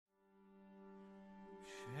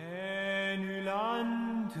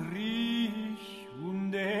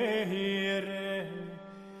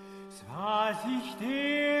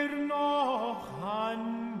dir noch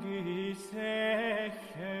angesäche,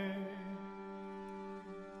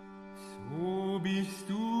 so bist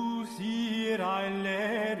du ihr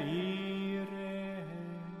aller Ehre.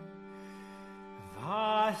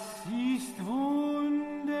 Was ist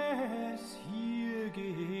Wundes hier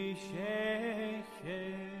geschäche?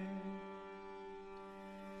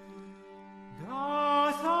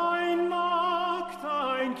 Dass ein Magd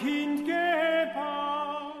ein Kind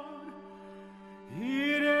gebar,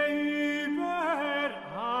 ihre über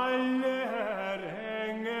aller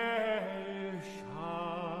Engel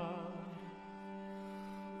Schar.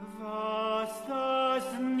 Was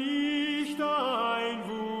das nicht ein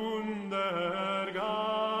Wunder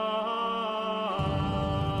gab.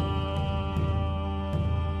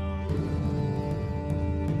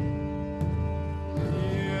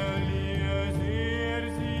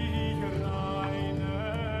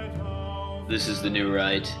 This is The New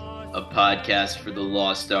Right, a podcast for the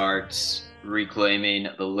lost arts, reclaiming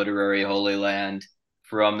the literary Holy Land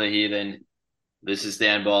from the heathen. This is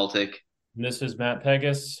Dan Baltic. And this is Matt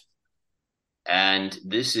Pegas. And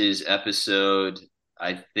this is episode,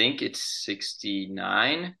 I think it's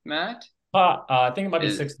 69, Matt? I think it might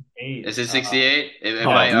be 68. Is it 68?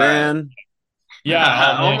 Man.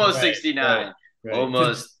 Yeah. Almost right, 69. Right.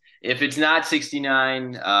 Almost. If it's not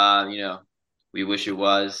 69, we wish it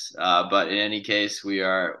was. But in any case, we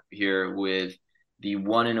are here with the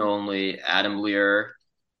one and only Adam Lehrer.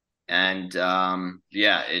 And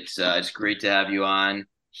it's great to have you on.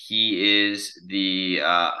 He is the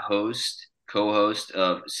co-host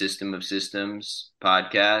of System of Systems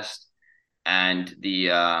podcast, and the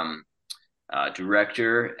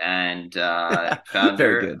director and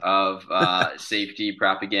founder of Safety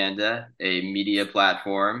Propaganda, a media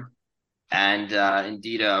platform, and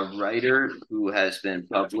indeed a writer who has been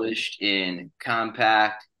published in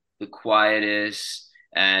Compact, The Quietus,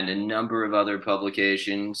 and a number of other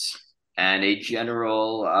publications, and a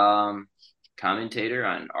general commentator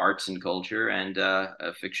on arts and culture, and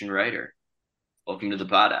a fiction writer. Welcome to the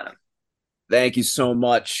pod, Adam. Thank you so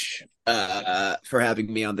much for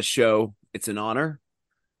having me on the show. It's an honor.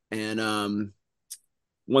 And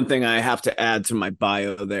one thing I have to add to my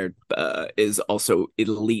bio there is also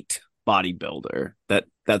elite bodybuilder.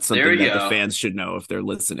 That's something that the fans should know if they're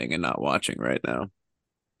listening and not watching right now.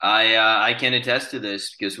 I can attest to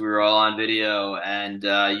this because we were all on video, and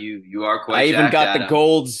you are quite. I even jacked, got Adam.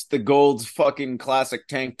 the gold's fucking classic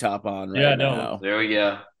tank top on right now. There we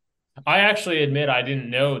go. I actually admit I didn't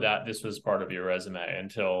know that this was part of your resume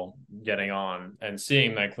until getting on and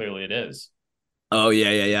seeing that clearly it is. Oh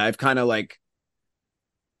yeah. I've kind of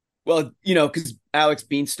because Alex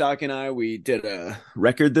Beanstalk and we did a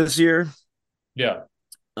record this year. Yeah.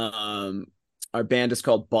 Our band is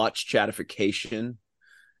called Botch Chatification.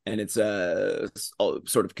 And it's a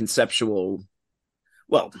sort of conceptual,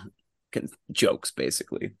 jokes,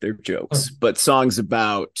 basically. They're jokes, but songs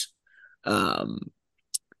about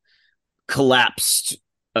collapsed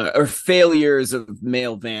or failures of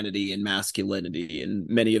male vanity and masculinity. And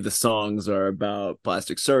many of the songs are about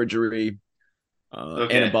plastic surgery,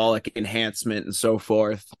 anabolic enhancement, and so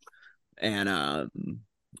forth. And I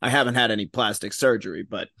haven't had any plastic surgery,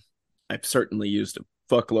 but I've certainly used a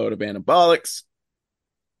fuckload of anabolics.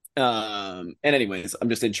 And anyways,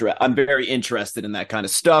 I'm very interested in that kind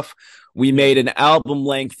of stuff. We made an album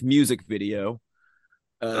length music video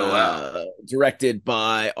directed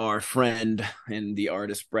by our friend and the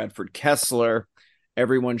artist Bradford Kessler.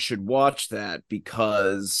 Everyone should watch that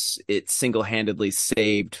because it single-handedly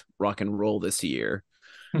saved rock and roll this year.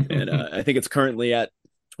 And I think it's currently at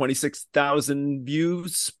 26,000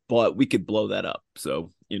 views, but we could blow that up.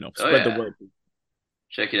 So, spread the word.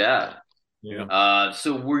 Check it out. Yeah.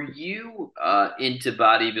 So were you into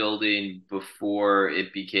bodybuilding before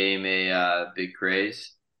it became a big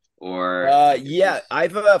craze? Or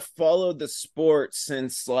I've followed the sport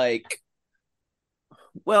since I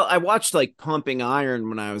watched Pumping Iron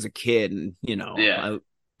when I was a kid, and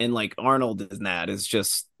Arnold in that is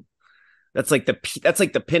just that's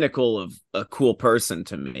the pinnacle of a cool person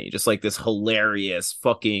to me. Just like this hilarious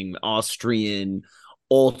fucking Austrian,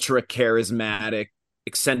 ultra charismatic,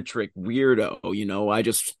 eccentric weirdo. I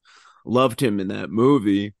just loved him in that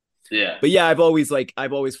movie. Yeah. But yeah, I've always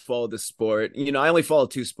followed the sport. I only follow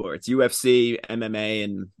two sports: UFC,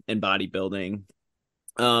 MMA, and bodybuilding.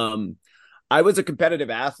 I was a competitive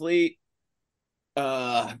athlete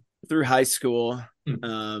through high school,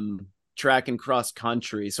 track and cross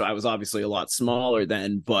country. So I was obviously a lot smaller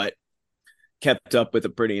then, but kept up with a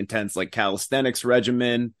pretty intense calisthenics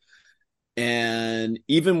regimen. And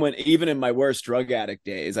even in my worst drug addict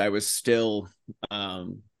days, I was still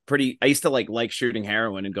I used to like shooting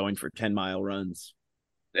heroin and going for 10-mile runs.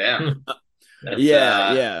 Yeah.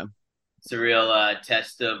 Yeah. It's a real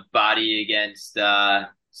test of body against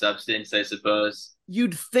substance, I suppose.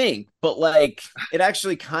 You'd think, but like it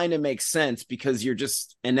actually kind of makes sense because you're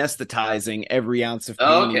just anesthetizing every ounce of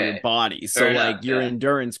pain in your body. So Fair like enough, your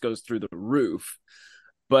endurance goes through the roof.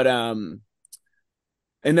 But and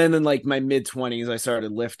then in like my mid-20s, I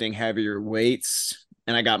started lifting heavier weights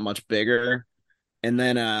and I got much bigger. And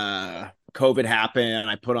then COVID happened and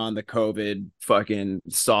I put on the COVID fucking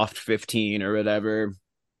soft 15 or whatever.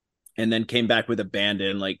 And then came back with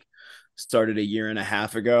abandon, like started a year and a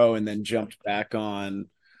half ago, and then jumped back on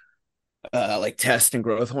like test and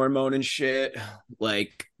growth hormone and shit.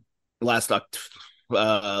 Like last I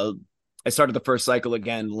started the first cycle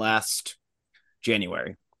again last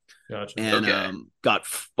January. Gotcha. And got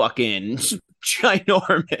fucking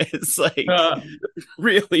ginormous, like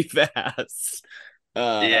really fast.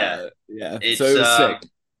 Yeah. It's, so it was sick.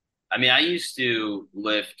 I mean, I used to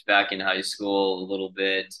lift back in high school a little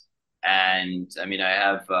bit, and I mean, I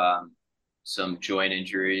have some joint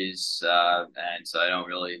injuries, and so I don't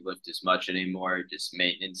really lift as much anymore, just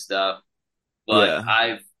maintenance stuff. But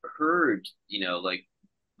I've heard, like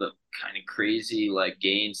the kind of crazy like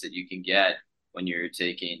gains that you can get when you're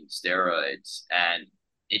taking steroids, and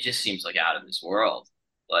it just seems like out of this world.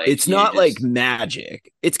 Like it's not like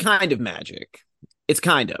magic. It's kind of magic. It's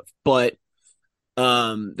kind of, but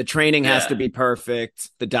the training has to be perfect,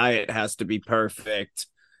 the diet has to be perfect,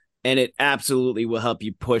 and it absolutely will help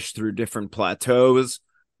you push through different plateaus.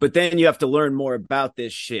 But then you have to learn more about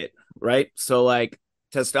this shit, right? So like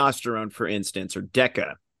testosterone, for instance, or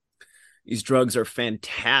DECA, these drugs are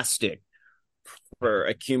fantastic for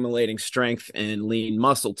accumulating strength and lean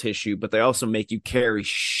muscle tissue, but they also make you carry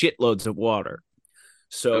shitloads of water.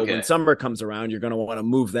 So when summer comes around, you're going to want to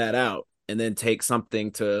move that out and then take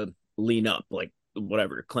something to lean up, like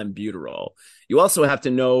whatever, clenbuterol. You also have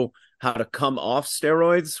to know how to come off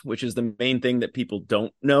steroids, which is the main thing that people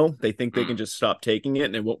don't know. They think they can just stop taking it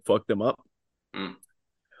and it won't fuck them up.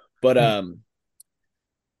 But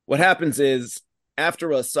what happens is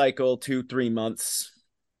after a cycle, 2-3 months,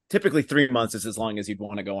 typically 3 months is as long as you'd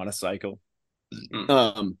want to go on a cycle.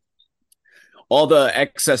 All the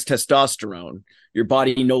excess testosterone, your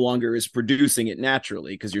body no longer is producing it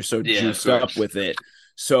naturally because you're so juiced up with it.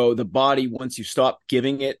 So the body, once you stop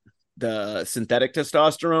giving it the synthetic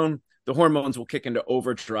testosterone, the hormones will kick into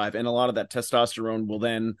overdrive, and a lot of that testosterone will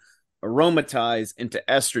then aromatize into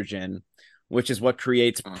estrogen, which is what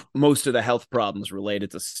creates most of the health problems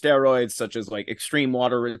related to steroids, such as like extreme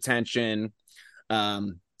water retention,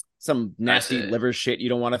 some nasty liver shit you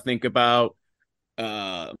don't want to think about.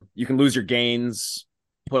 You can lose your gains,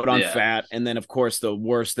 put on fat, and then of course the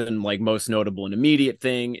worst and like most notable and immediate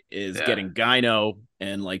thing is getting gyno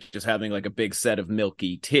and like just having like a big set of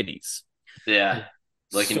milky titties.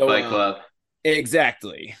 Like in Fight Club.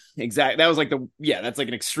 Exactly. That was like that's like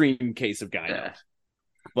an extreme case of gyno.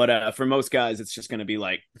 But for most guys, it's just going to be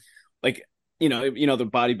like the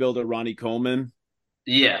bodybuilder Ronnie Coleman.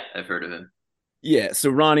 Yeah, I've heard of him. Yeah, so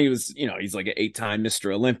Ronnie was, he's like an 8-time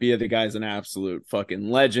Mr. Olympia. The guy's an absolute fucking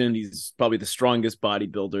legend. He's probably the strongest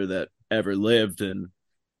bodybuilder that ever lived, and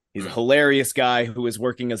he's a hilarious guy who is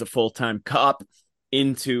working as a full-time cop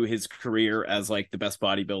into his career as like the best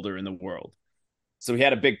bodybuilder in the world. So he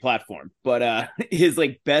had a big platform, but his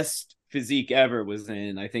like best physique ever was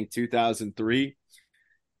in, I think, 2003.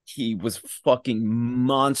 He was fucking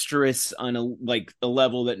monstrous on a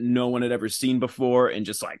level that no one had ever seen before, and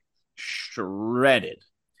just like shredded.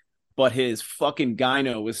 But his fucking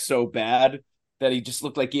gyno was so bad that he just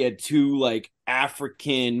looked like he had two like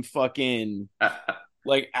African fucking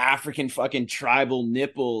tribal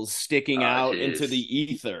nipples sticking out into the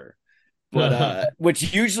ether. But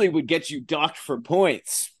which usually would get you docked for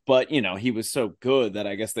points, but he was so good that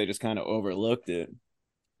I guess they just kind of overlooked it.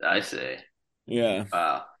 I see. Yeah.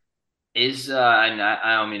 Wow.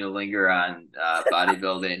 I don't mean to linger on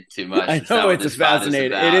bodybuilding too much. I know it's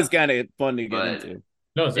fascinating. It is kind of fun to get into.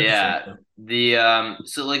 No, it's the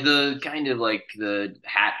so like the kind of like the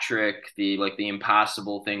hat trick, the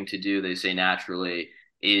impossible thing to do, they say naturally,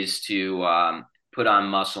 is to put on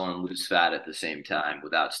muscle and lose fat at the same time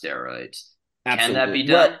without steroids. Absolutely. Can that be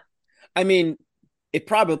done? Well, I mean, it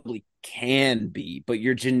probably can be, but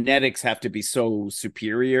your genetics have to be so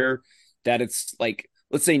superior that it's like,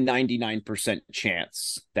 let's say 99%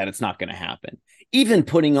 chance that it's not going to happen. Even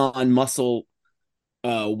putting on muscle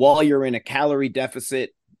while you're in a calorie deficit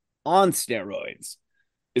on steroids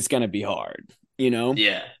is going to be hard,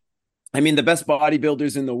 Yeah. I mean, the best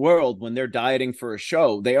bodybuilders in the world, when they're dieting for a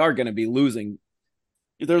show, they are going to be losing,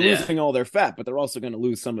 they're losing all their fat, but they're also going to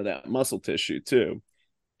lose some of that muscle tissue too.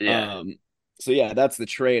 Yeah. So yeah, that's the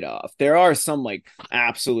trade-off. There are some like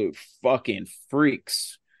absolute fucking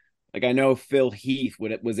freaks. Like I know Phil Heath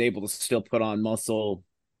was able to still put on muscle.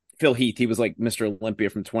 Phil Heath, he was like Mr. Olympia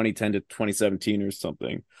from 2010 to 2017 or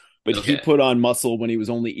something. But he put on muscle when he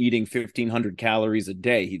was only eating 1,500 calories a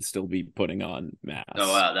day. He'd still be putting on mass.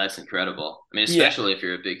 Oh, wow. That's incredible. I mean, especially if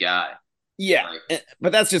you're a big guy. Yeah.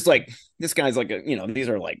 But that's just like, this guy's like, these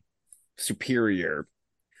are like superior.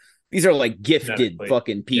 These are like gifted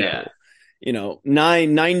fucking people. Yeah.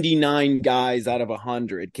 99 guys out of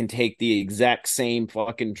 100 can take the exact same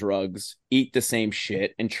fucking drugs, eat the same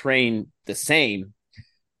shit, and train the same,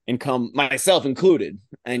 and come, myself included,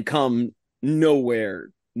 and come nowhere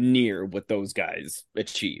near what those guys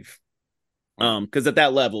achieve. Because at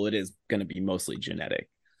that level, it is going to be mostly genetic.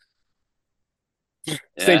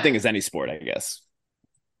 Same thing as any sport, I guess.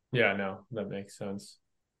 Yeah, no, that makes sense.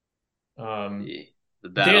 The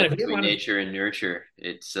battle between nature and nurture.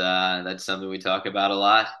 It's that's something we talk about a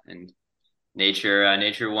lot, and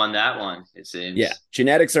nature won that one, it seems. Yeah,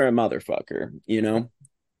 genetics are a motherfucker,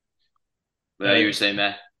 Well, you were saying,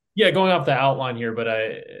 Matt? Yeah, going off the outline here, but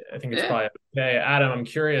I think it's probably okay. Adam, I'm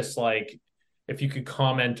curious, like, if you could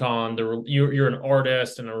comment on you're an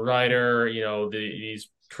artist and a writer, these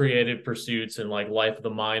creative pursuits and like life of the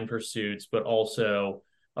mind pursuits, but also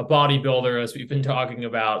a bodybuilder, as we've been talking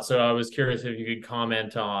about. So I was curious if you could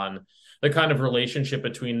comment on the kind of relationship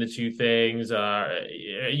between the two things.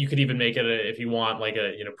 You could even make it, if you want, like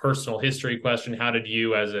a personal history question. How did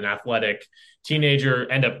you, as an athletic teenager,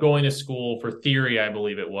 end up going to school for theory? I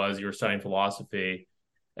believe it was you were studying philosophy.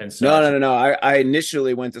 And so no. I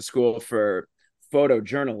initially went to school for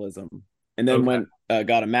photojournalism, and then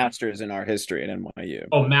got a master's in art history at NYU.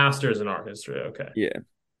 Oh, master's in art history. Okay. Yeah.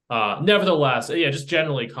 Nevertheless, just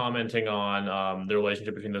generally commenting on the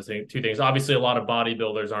relationship between those two things. Obviously, a lot of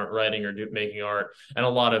bodybuilders aren't writing or making art, and a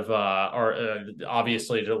lot of art.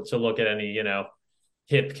 Obviously, to look at any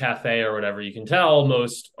hip cafe or whatever, you can tell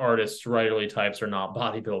most artists, writerly types, are not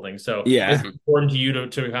bodybuilding. So it's important to you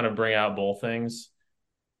to kind of bring out both things.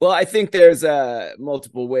 Well, I think there's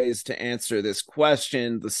multiple ways to answer this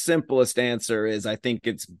question. The simplest answer is I think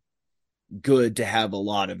it's good to have a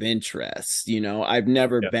lot of interests. I've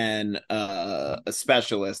never been a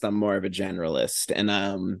specialist. I'm more of a generalist.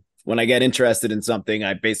 And when I get interested in something,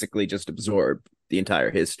 I basically just absorb the entire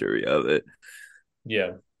history of it.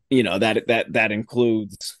 Yeah. That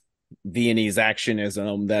includes Viennese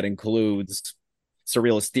actionism, that includes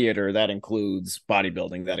surrealist theater, that includes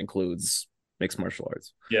bodybuilding, that includes mixed martial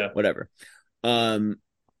arts. Yeah. Whatever. But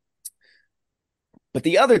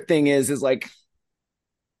the other thing is like,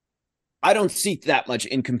 I don't see that much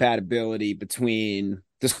incompatibility between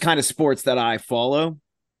this kind of sports that I follow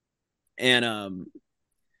and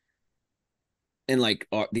like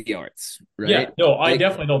the arts, right? Yeah, no, I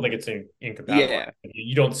definitely don't think it's incompatible. Yeah.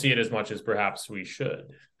 You don't see it as much as perhaps we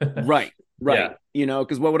should. Right. Yeah.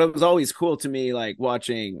 Because what was always cool to me, like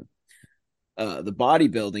watching the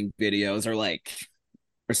bodybuilding videos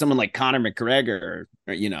or someone like Conor McGregor,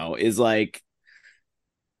 is like,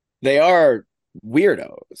 they are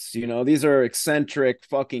weirdos. These are eccentric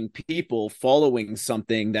fucking people following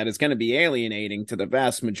something that is going to be alienating to the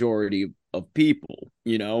vast majority of people.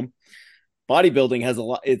 Bodybuilding has a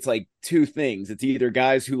lot. It's like two things. It's either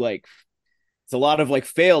guys who it's a lot of like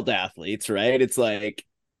failed athletes, right? It's like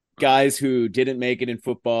guys who didn't make it in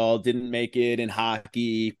football, didn't make it in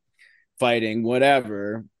hockey, fighting,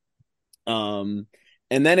 whatever. And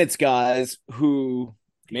then it's guys who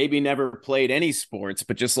maybe never played any sports,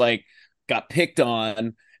 but just like got picked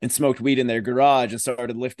on and smoked weed in their garage and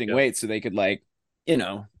started lifting weights so they could be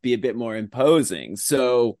a bit more imposing.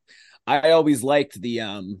 So I always liked the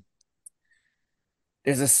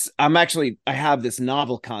I have this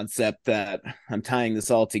novel concept that I'm tying this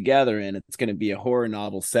all together, and it's going to be a horror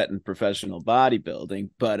novel set in professional bodybuilding.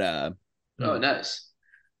 But oh, nice.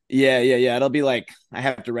 Yeah. It'll be like, I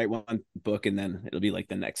have to write one book and then it'll be like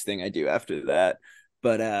the next thing I do after that.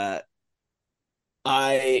 But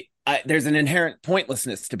there's an inherent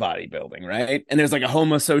pointlessness to bodybuilding, right? And there's like a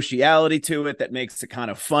homosociality to it that makes it kind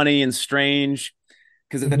of funny and strange.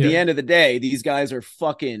 Because at the end of the day, these guys are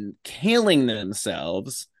fucking killing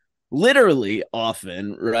themselves, literally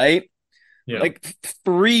often, right? Yeah. Like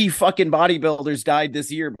 3 fucking bodybuilders died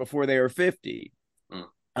this year before they were 50.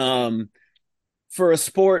 For a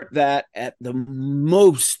sport that at the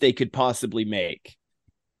most they could possibly make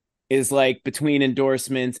is like between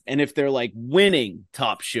endorsements, and if they're like winning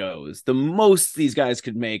top shows, the most these guys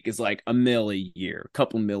could make is like $1 million a year, a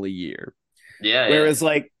couple $1 million a year. Yeah. Whereas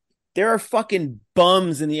like there are fucking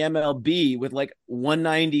bums in the MLB with like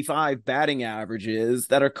 195 batting averages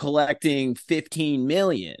that are collecting 15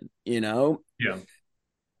 million, Yeah.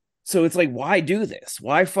 So it's like, why do this?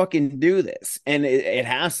 Why fucking do this? And it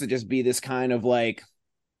has to just be this kind of like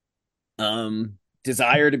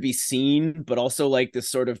desire to be seen, but also like this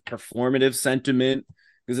sort of performative sentiment.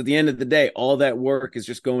 Because at the end of the day, all that work is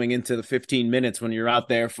just going into the 15 minutes when you're out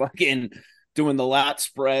there fucking doing the lat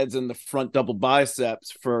spreads and the front double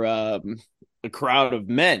biceps for a crowd of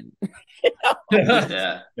men.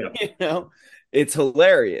 Yeah. It's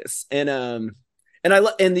hilarious. And the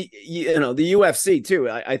the UFC too,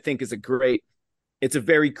 I think is it's a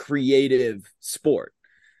very creative sport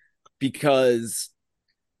because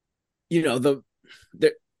the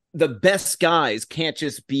best guys can't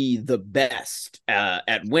just be the best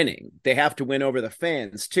at winning. They have to win over the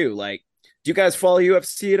fans too. Like, do you guys follow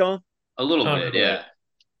UFC at all? A little bit, yeah.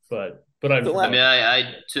 But I mean,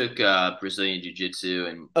 I took Brazilian Jiu-Jitsu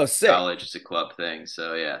in college as a club thing,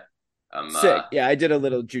 so yeah. Sick. Yeah, I did a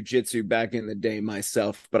little jiu-jitsu back in the day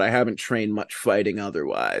myself, but I haven't trained much fighting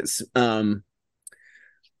otherwise.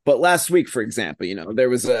 But last week, for example, there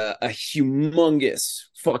was a humongous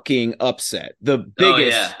fucking upset. The biggest. Oh,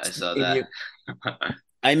 yeah, I saw that.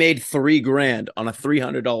 I made $3,000 on a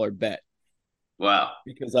 $300 bet. Wow.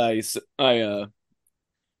 Because I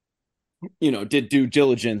did due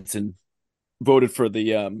diligence and voted for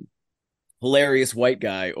the hilarious white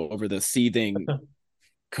guy over the seething,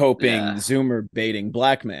 coping, Zoomer baiting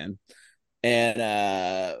black man. And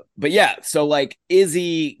but yeah, so like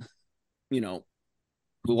Izzy,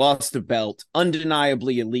 who lost the belt,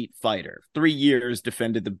 undeniably elite fighter, 3 years,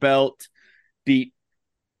 defended the belt, beat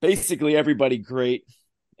basically everybody great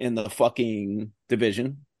in the fucking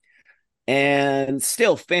division. And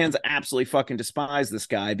still fans absolutely fucking despise this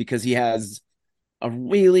guy because he has a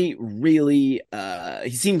really, really,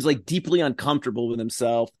 he seems like deeply uncomfortable with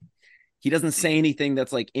himself. He doesn't say anything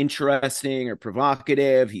that's like interesting or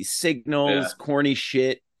provocative. He signals corny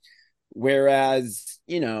shit. Whereas,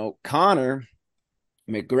 Conor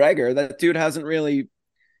McGregor, that dude hasn't really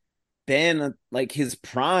been like his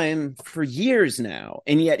prime for years now.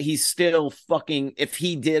 And yet he's still fucking, if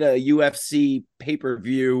he did a UFC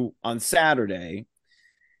pay-per-view on Saturday,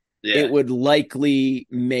 it would likely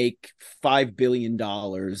make $5 billion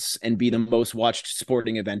and be the most watched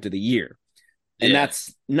sporting event of the year. And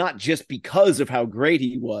that's not just because of how great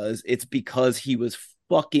he was. It's because he was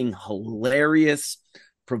fucking hilarious,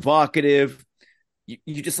 provocative.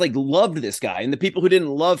 You just like loved this guy. And the people who didn't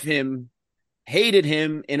love him hated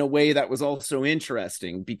him in a way that was also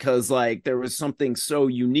interesting because like there was something so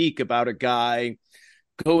unique about a guy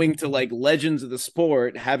going to like legends of the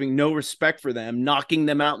sport, having no respect for them, knocking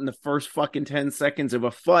them out in the first fucking 10 seconds of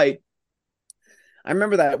a fight. I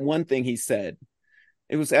remember that one thing he said.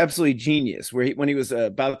 It was absolutely genius where when he was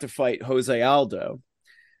about to fight Jose Aldo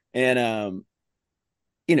and,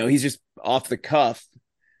 he's just off the cuff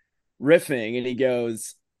riffing and he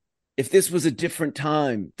goes, if this was a different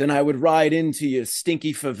time, then I would ride into your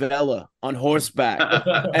stinky favela on horseback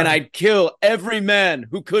and I'd kill every man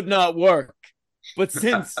who could not work. But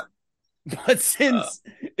since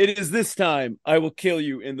it is this time, I will kill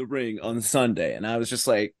you in the ring on Sunday. And I was just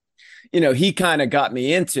like, he kind of got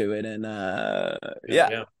me into it. And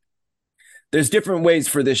there's different ways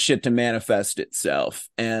for this shit to manifest itself.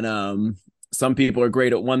 And some people are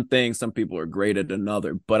great at one thing, some people are great at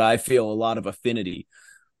another. But I feel a lot of affinity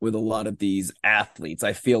with a lot of these athletes.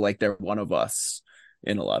 I feel like they're one of us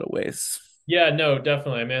in a lot of ways. Yeah, no,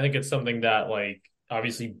 definitely. I mean, I think it's something that like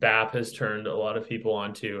obviously BAP has turned a lot of people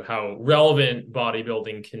onto how relevant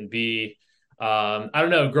bodybuilding can be. I don't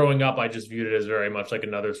know. Growing up, I just viewed it as very much like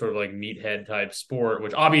another sort of like meathead type sport,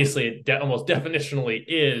 which obviously it almost definitionally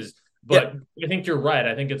is. But I think you're right.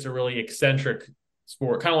 I think it's a really eccentric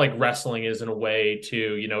sport, kind of like wrestling is in a way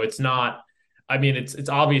too. It's not. I mean, it's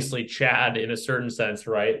obviously Chad in a certain sense,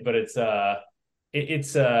 right? But it's I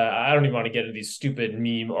don't even want to get into these stupid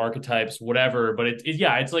meme archetypes, whatever. But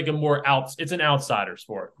it's like it's an outsider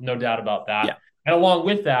sport, no doubt about that. Yeah. And along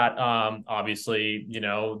with that, obviously,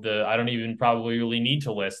 I don't even probably really need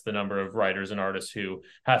to list the number of writers and artists who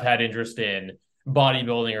have had interest in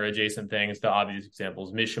bodybuilding or adjacent things. The obvious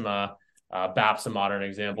examples, Mishima, BAP's a modern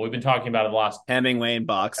example. We've been talking about it the last. Hemingway in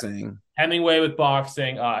boxing. Hemingway with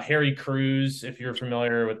boxing. Harry Crews, if you're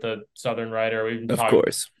familiar with the Southern writer. We've been talking. Of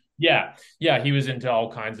course. Yeah. He was into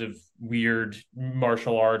all kinds of weird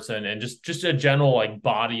martial arts and just a general like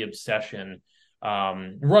body obsession.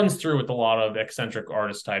 Runs through with a lot of eccentric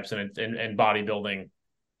artist types and bodybuilding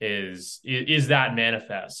is that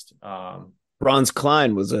manifest. Bronze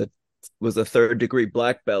Klein was a 3rd degree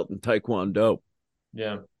black belt in Taekwondo.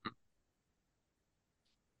 Yeah.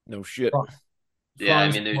 No shit. Yeah, I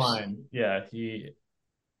Franz mean, there's Klein. Yeah, the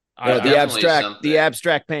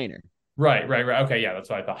abstract painter. Right. Okay, yeah, that's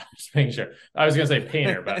what I thought. Just making sure. I was gonna say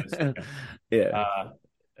painter, but yeah.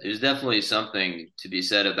 There's definitely something to be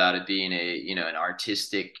said about it being an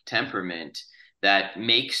artistic temperament that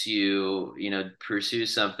makes you, pursue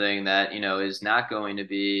something that, is not going to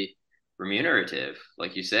be remunerative,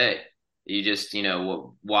 like you say. You just,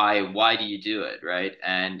 why do you do it, right?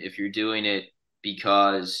 And if you're doing it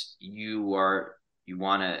because you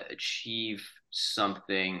want to achieve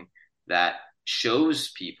something that shows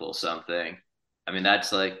people something, I mean, that's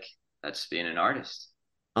being an artist.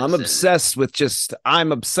 I'm obsessed with obsessiveness,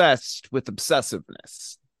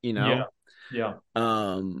 Yeah.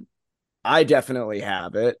 I definitely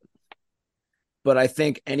have it, but I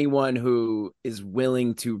think anyone who is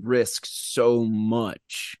willing to risk so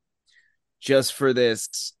much just for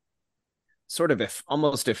this sort of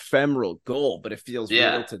almost ephemeral goal, but it feels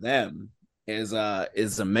real to them is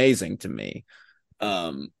amazing to me.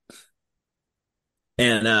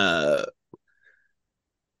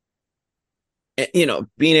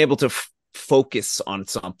 Being able to focus on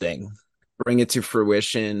something, bring it to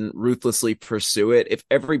fruition, ruthlessly pursue it. If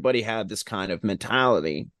everybody had this kind of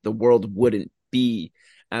mentality, the world wouldn't be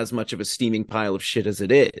as much of a steaming pile of shit as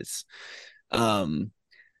it is. The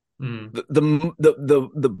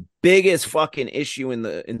biggest fucking issue in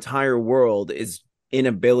the entire world is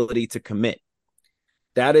inability to commit.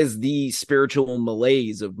 That is the spiritual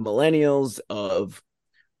malaise of millennials, of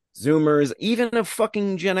Zoomers, even of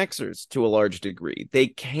fucking Gen Xers to a large degree. They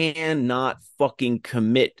cannot fucking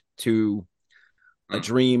commit to a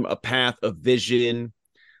dream, a path, a vision,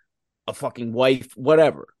 a fucking wife,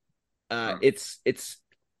 whatever. With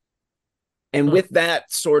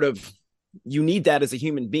that sort of, you need that as a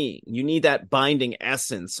human being. You need that binding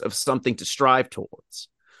essence of something to strive towards.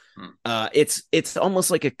 It's almost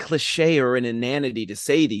like a cliche or an inanity to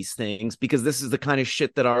say these things, because this is the kind of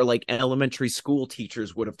shit that our like elementary school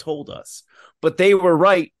teachers would have told us, but they were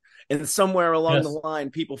right. And somewhere along the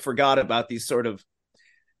line, people forgot about these sort of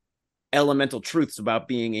elemental truths about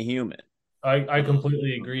being a human. I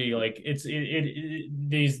completely agree. Like these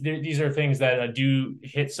are things that do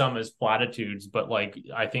hit some as platitudes, but like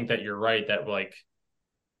I think that you're right that like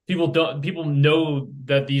people know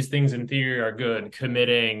that these things in theory are good.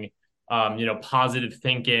 Committing, positive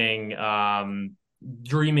thinking,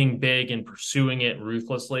 dreaming big and pursuing it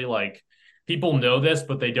ruthlessly. Like people know this,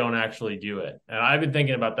 but they don't actually do it. And I've been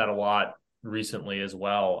thinking about that a lot recently as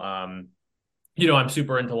well. I'm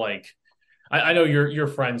super into like, I know you're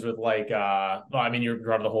friends with like you're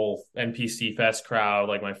part of the whole NPC Fest crowd,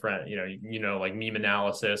 like my friend, like Meme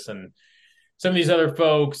Analysis and some of these other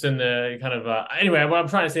folks, and the kind of anyway, what I'm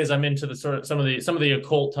trying to say is I'm into the sort of some of the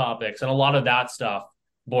occult topics, and a lot of that stuff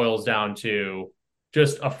boils down to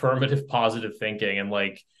just affirmative positive thinking, and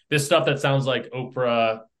like this stuff that sounds like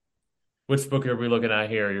Oprah. Which book are we looking at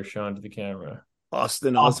here? You're showing to the camera.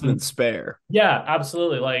 Austin Osman Spare. Yeah,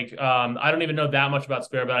 absolutely. Like, I don't even know that much about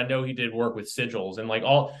Spare, but I know he did work with sigils and like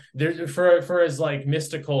all there for as like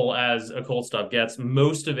mystical as occult stuff gets,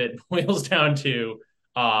 most of it boils down to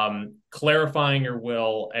clarifying your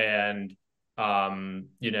will and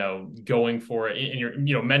going for it in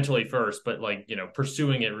your mentally first, but like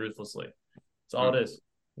pursuing it ruthlessly. That's all it is.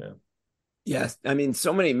 Yeah. Yes, I mean,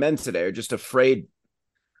 so many men today are just afraid.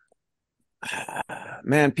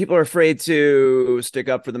 Man, people are afraid to stick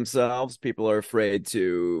up for themselves. People are afraid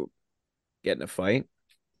to get in a fight.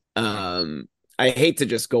 I hate to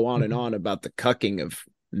just go on and on about the cucking of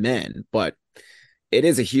men, but it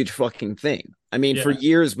is a huge fucking thing. I mean, for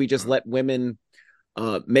years we just let women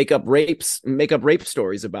make up rape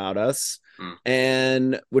stories about us,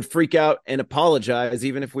 and would freak out and apologize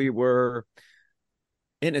even if we were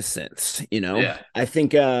innocent. I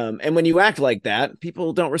think and when you act like that,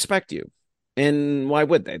 people don't respect you. And why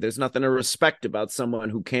would they? There's nothing to respect about someone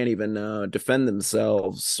who can't even defend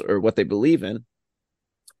themselves or what they believe in.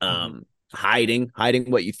 Hiding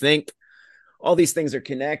what you think. All these things are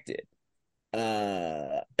connected.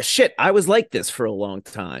 Shit, I was like this for a long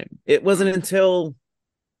time. It wasn't until,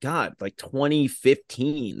 God, like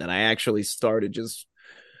 2015 that I actually started just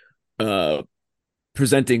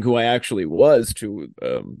presenting who I actually was to,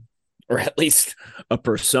 or at least a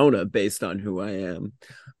persona based on who I am,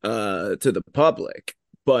 to the public.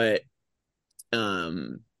 But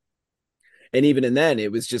and even in then,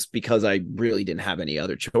 it was just because I really didn't have any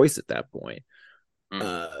other choice at that point.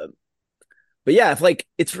 But yeah,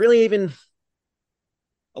 it's really even,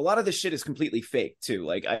 a lot of this shit is completely fake too.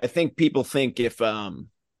 Like, I think people think if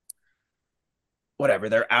whatever,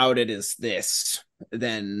 they're outed as this,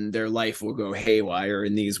 then their life will go haywire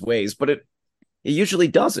in these ways. But It usually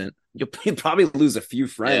doesn't. You'll probably lose a few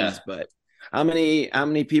friends, Yeah. but how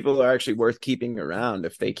many people are actually worth keeping around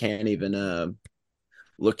if they can't even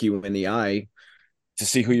look you in the eye to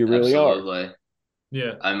see who you really are? Absolutely.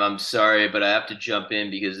 Yeah. I'm sorry, but I have to jump in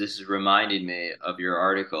because this has reminded me of your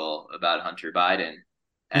article about Hunter Biden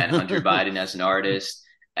and Hunter Biden as an artist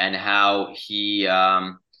and how he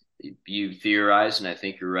you theorized, and I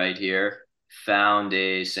think you're right here, found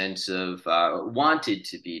a sense of wanted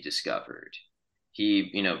to be discovered.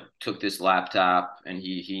 He, took this laptop and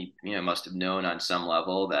he must have known on some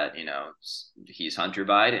level that, he's Hunter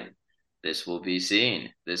Biden. This will be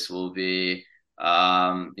seen. This will be,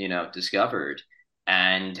 discovered.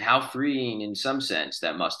 And how freeing in some sense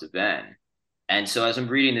that must have been. And so as I'm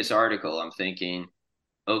reading this article, I'm thinking,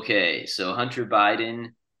 okay, so Hunter Biden,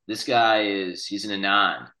 this guy he's an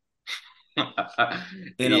anon.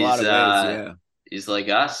 In a lot he's of ways, yeah. he's like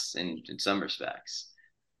us in some respects.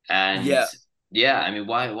 And Yeah. yeah, I mean,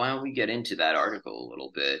 why don't we get into that article a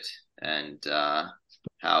little bit and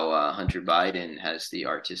how Hunter Biden has the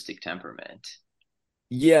artistic temperament?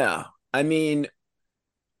 Yeah. I mean,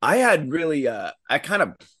 I had really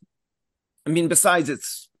besides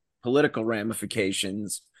its political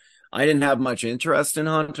ramifications, I didn't have much interest in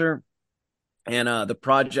Hunter. And the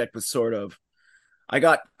project was sort of I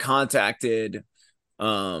got contacted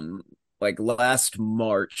like last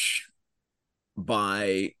March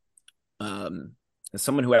by um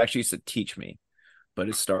someone who actually used to teach me, but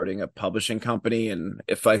is starting a publishing company. And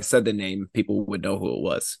if I said the name, people would know who it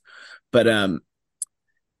was. But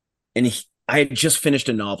I had just finished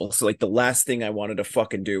a novel, so like the last thing I wanted to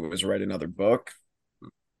fucking do was write another book.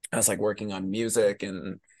 I was like working on music,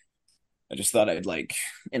 and I just thought I'd like,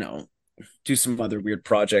 do some other weird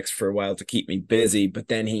projects for a while to keep me busy. But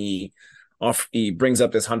then he brings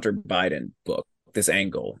up this Hunter Biden book, this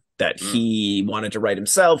angle that he wanted to write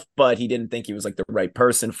himself, but he didn't think he was like the right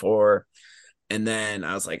person for. And then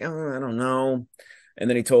I was like, oh, I don't know. And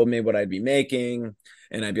then he told me what I'd be making,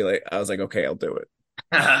 and I was like, okay, I'll do it.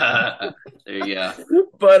 There you go.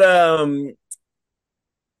 But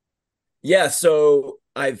yeah, so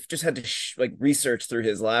I've just had to like research through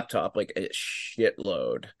his laptop like a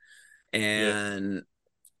shitload, and yeah.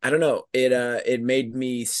 I don't know, it made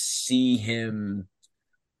me see him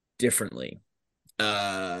differently.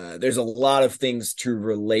 There's a lot of things to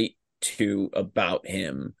relate to about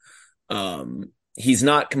him. He's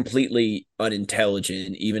not completely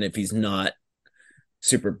unintelligent, even if he's not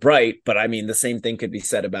super bright, but I mean the same thing could be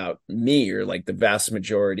said about me or like the vast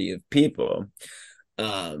majority of people.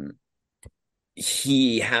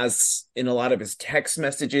 He has, in a lot of his text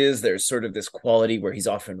messages, there's sort of this quality where he's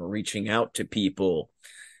often reaching out to people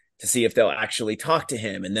to see if they'll actually talk to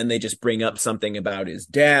him, and then they just bring up something about his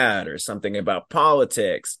dad or something about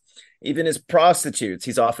politics. Even his prostitutes,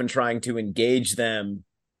 he's often trying to engage them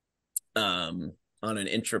on an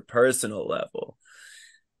intrapersonal level.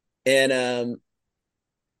 And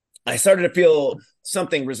I started to feel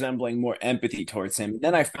something resembling more empathy towards him.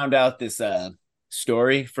 Then I found out this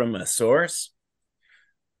story from a source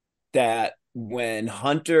that when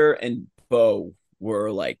Hunter and Bo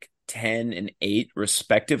were like 10 and 8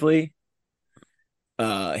 respectively,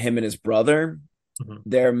 him and his brother,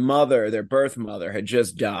 their birth mother had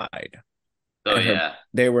just died. Oh yeah.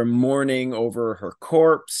 They were mourning over her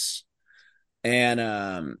corpse,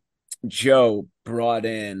 and Joe brought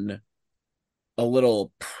in a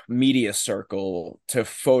little media circle to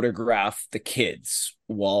photograph the kids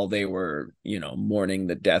while they were, mourning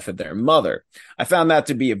the death of their mother. I found that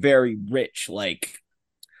to be a very rich, like,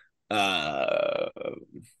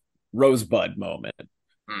 rosebud moment.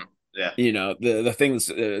 Yeah. The things,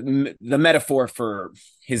 the metaphor for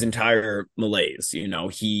his entire malaise.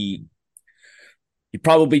 He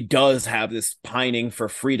probably does have this pining for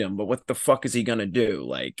freedom, but what the fuck is he gonna do?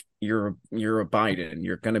 Like, you're a Biden,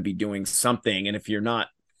 you're gonna be doing something, and if you're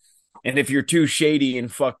too shady and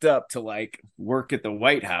fucked up to like work at the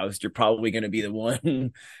White House, you're probably gonna be the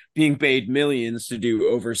one being paid millions to do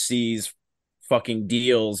overseas fucking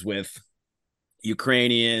deals with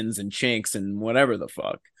Ukrainians and Chinks and whatever the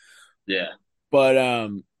fuck. Yeah. But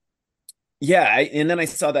yeah, and then I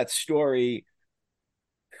saw that story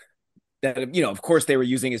that, of course they were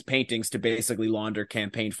using his paintings to basically launder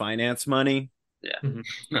campaign finance money.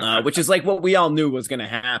 Yeah. Which is like what we all knew was going to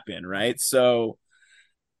happen, right? So,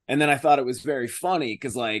 and then I thought it was very funny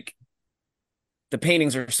because like the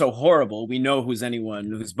paintings are so horrible, we know anyone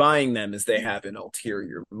who's buying them is they have an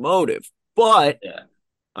ulterior motive. But yeah.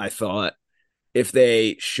 I thought if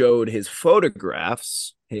they showed his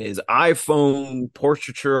photographs, his iPhone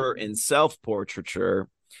portraiture and self-portraiture,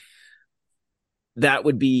 that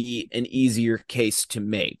would be an easier case to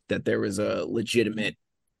make, that there was a legitimate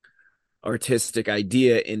artistic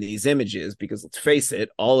idea in these images, because let's face it,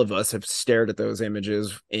 all of us have stared at those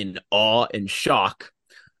images in awe and shock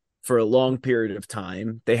for a long period of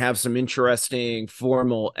time. They have some interesting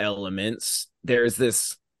formal elements. There's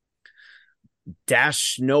this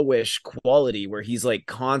Dash Snowish quality where he's like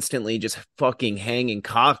constantly just fucking hanging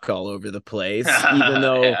cock all over the place, even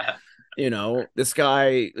though Yeah. you know, this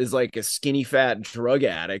guy is like a skinny fat drug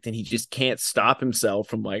addict and he just can't stop himself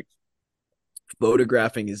from like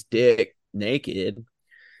photographing his dick naked.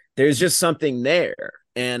 There's just something there.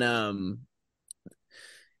 And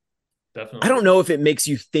Definitely. I don't know if it makes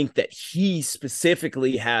you think that he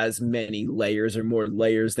specifically has many layers or more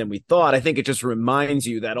layers than we thought. I think it just reminds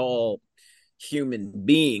you that all human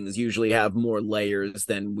beings usually have more layers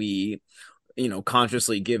than we,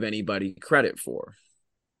 consciously give anybody credit for.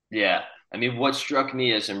 Yeah. I mean, what struck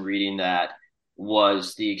me as I'm reading that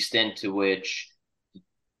was the extent to which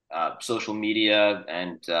social media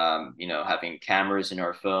and, having cameras in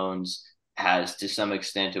our phones has to some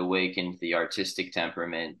extent awakened the artistic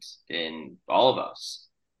temperament in all of us.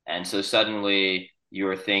 And so suddenly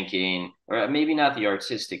you're thinking, or maybe not the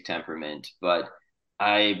artistic temperament, but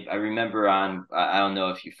I remember I don't know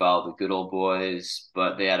if you follow the Good Old Boys,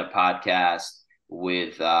 but they had a podcast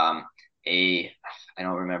with a I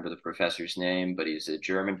don't remember the professor's name, but he's a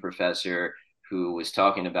German professor who was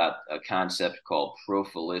talking about a concept called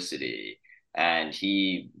prophilicity. And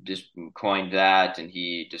he just coined that, and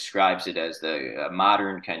he describes it as the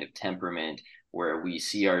modern kind of temperament where we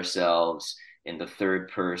see ourselves in the third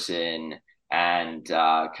person and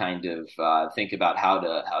kind of think about how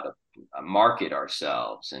to market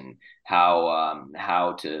ourselves and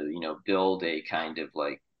how to build a kind of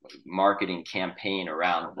like marketing campaign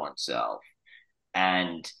around oneself.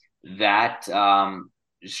 And that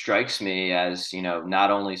strikes me as,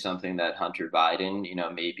 not only something that Hunter Biden,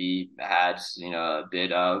 maybe has, a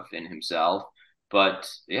bit of in himself, but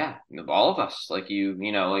yeah, all of us, like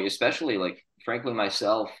like especially like frankly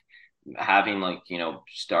myself, having like,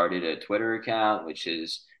 started a Twitter account, which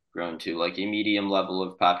has grown to like a medium level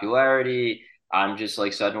of popularity. I'm just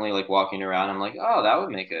like suddenly like walking around. I'm like, oh, that would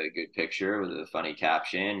make a good picture with a funny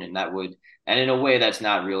caption. And in a way that's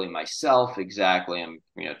not really myself exactly. I'm,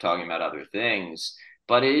 talking about other things,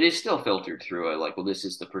 but it is still filtered through it. Like, well, this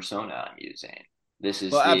is the persona I'm using. This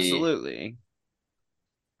Well, is absolutely.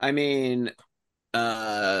 I mean,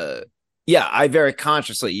 yeah, I very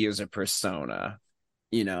consciously use a persona,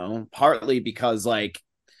 partly because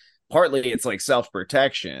partly it's like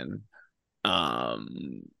self-protection.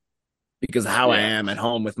 Because how I am at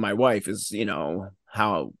home with my wife is, I'm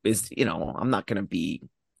not going to be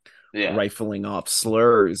rifling off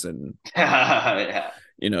slurs and,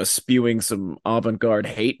 spewing some avant-garde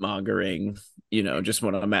hate mongering, just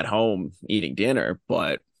when I'm at home eating dinner.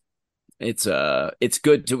 But it's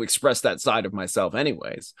good to express that side of myself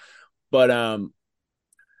anyways. But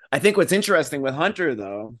I think what's interesting with Hunter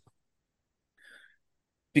though,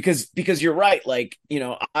 because you're right, like,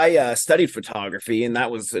 I studied photography and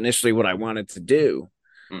that was initially what I wanted to do.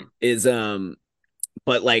 Is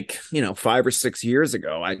but like, 5 or 6 years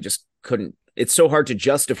ago I just couldn't. It's so hard to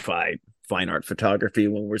justify fine art photography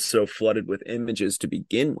when we're so flooded with images to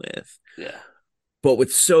begin with. But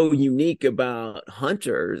what's so unique about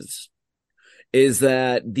Hunter's is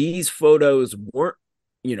that these photos weren't,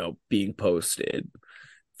 being posted.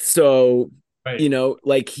 So right.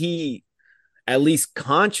 Like he at least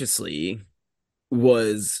consciously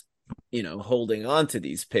was, holding on to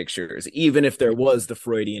these pictures, even if there was the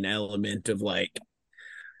Freudian element of like,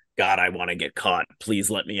 God, I want to get caught. Please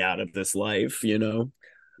let me out of this life,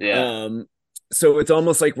 Yeah. So it's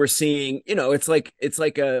almost like we're seeing, it's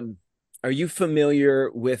like are you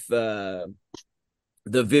familiar with the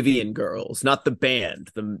Vivian Girls, not the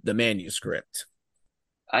band, the manuscript?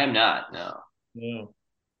 I am not, no. Yeah.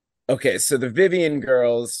 Okay, so the Vivian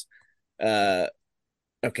Girls,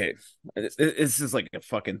 okay, this is like a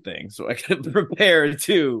fucking thing, so I can prepare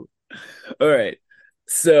too. All right,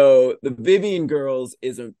 so the Vivian Girls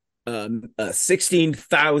is a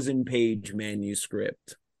 16,000 page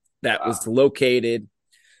manuscript that was located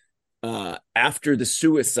after the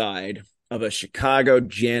suicide of a Chicago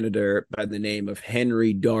janitor by the name of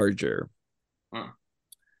Henry Darger.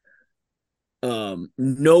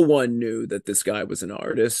 No one knew that this guy was an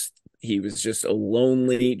artist. He was just a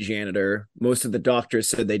lonely janitor. Most of the doctors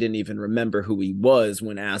said they didn't even remember who he was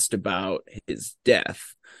when asked about his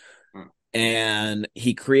death. And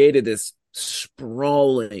he created this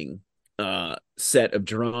sprawling set of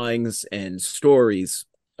drawings and stories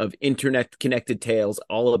of internet connected tales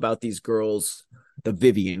all about these girls the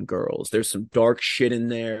Vivian girls. There's some dark shit in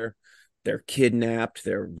there. They're kidnapped,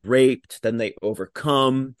 they're raped, then they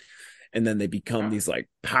overcome, and then they become these like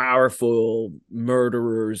powerful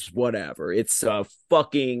murderers, whatever. It's a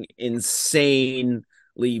fucking insanely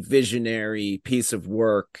visionary piece of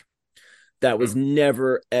work that was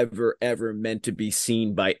never, ever, ever meant to be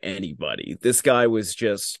seen by anybody. This guy was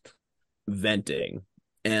just venting.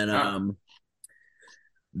 And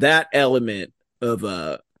that element of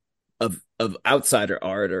outsider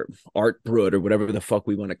art or art brood or whatever the fuck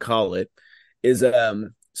we want to call it is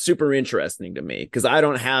super interesting to me, because I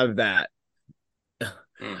don't have that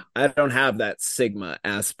Sigma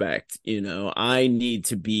aspect.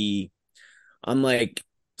 I'm like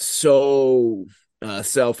so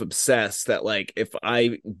self-obsessed that like if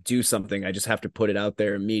I do something I just have to put it out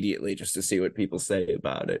there immediately just to see what people say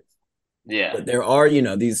about it. But there are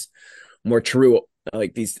these more true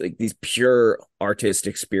like these pure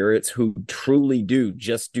artistic spirits who truly do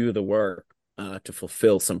just do the work to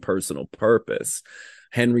fulfill some personal purpose.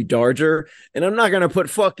 Henry Darger, and I'm not gonna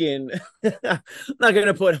put Hunter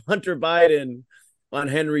Biden on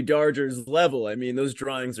Henry Darger's level. I mean, those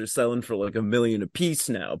drawings are selling for like $1 million a piece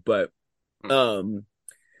now, but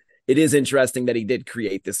it is interesting that he did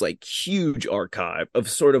create this like huge archive of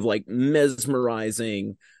sort of like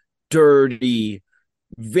mesmerizing, dirty,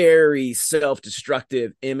 very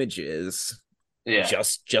self-destructive images,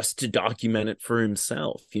 just to document it for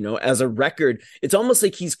himself, as a record. It's almost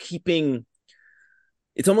like he's keeping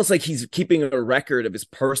a record of his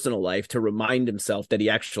personal life to remind himself that he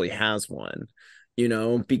actually has one,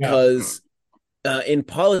 because in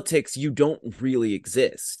politics you don't really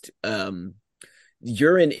exist.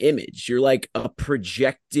 You're an image, you're like a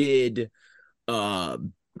projected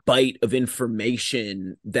bite of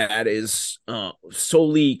information that is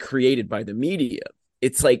solely created by the media.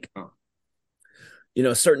 It's like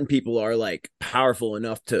certain people are like powerful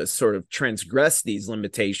enough to sort of transgress these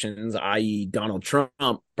limitations, i.e. Donald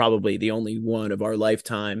Trump, probably the only one of our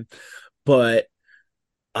lifetime. But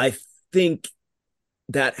I think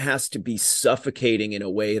that has to be suffocating in a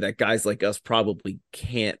way that guys like us probably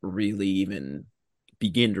can't really even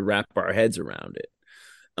begin to wrap our heads around it.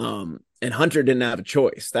 And Hunter didn't have a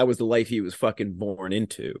choice. That was the life he was fucking born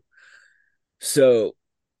into. So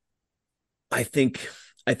I think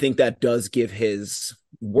that does give his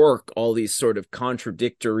work all these sort of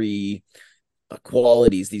contradictory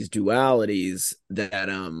qualities, these dualities that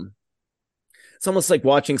it's almost like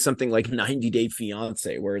watching something like 90 Day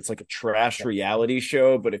Fiance, where it's like a trash reality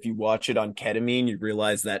show, but if you watch it on ketamine, you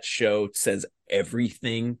realize that show says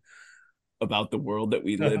everything about the world that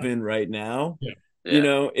we live in right now.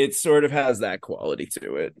 It sort of has that quality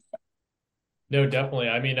to it. No, definitely.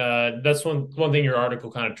 I mean, that's one thing your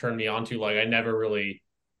article kind of turned me on to. Like, I never really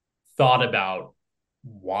thought about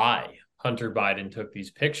why Hunter Biden took these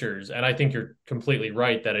pictures. And I think you're completely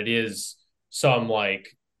right that it is some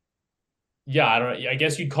like, I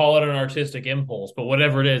guess you'd call it an artistic impulse, but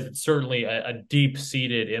whatever it is, it's certainly a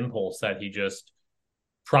deep-seated impulse that he just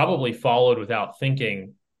probably followed without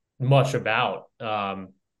thinking much about. I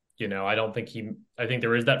think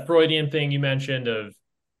there is that Freudian thing you mentioned of,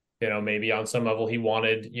 maybe on some level he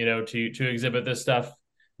wanted, to exhibit this stuff,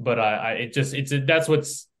 but that's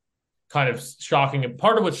what's kind of shocking.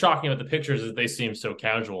 Part of what's shocking about the pictures is they seem so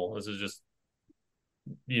casual. This is just,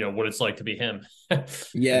 what it's like to be him.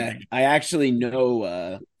 Yeah, I actually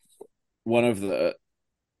know one of the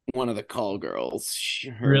call girls.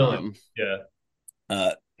 Really?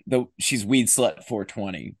 She's Weed Slut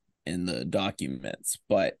 420 in the documents,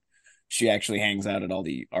 but she actually hangs out at all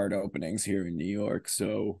the art openings here in New York.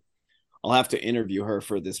 So I'll have to interview her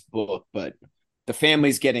for this book, but the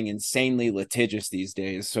family's getting insanely litigious these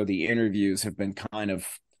days. So the interviews have been kind of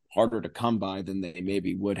harder to come by than they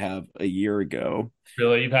maybe would have a year ago.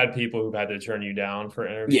 Really? You've had people who've had to turn you down for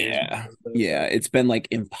interviews? Yeah. It's been like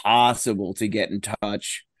impossible to get in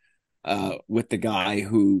touch with the guy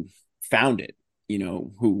who found it,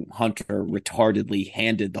 who Hunter retardedly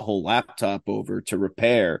handed the whole laptop over to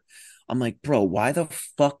repair. I'm like, bro, why the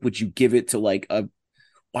fuck would you give it to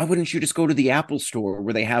why wouldn't you just go to the Apple store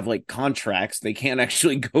where they have like contracts? They can't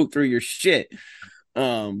actually go through your shit.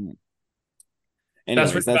 Anyways,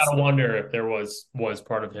 that's what you gotta wonder if there was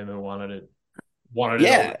part of him who wanted it.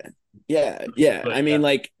 Yeah. I mean,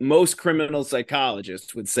 like most criminal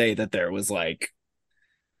psychologists would say that there was like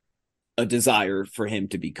a desire for him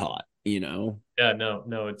to be caught, Yeah,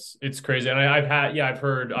 no, it's crazy. And I've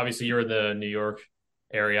heard, obviously you're in the New York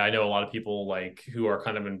area. I know a lot of people like who are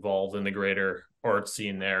kind of involved in the greater art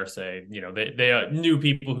scene there say, they knew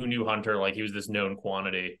people who knew Hunter, like he was this known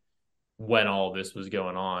quantity when all this was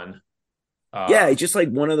going on. Yeah, just like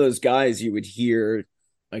one of those guys you would hear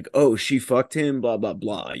like, oh, she fucked him, blah blah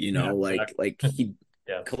blah, Exactly. like he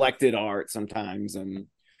Yeah. collected art sometimes, and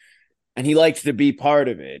he liked to be part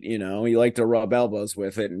of it, he liked to rub elbows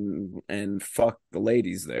with it and fuck the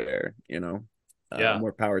ladies there, Yeah.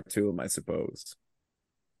 more power to him, I suppose.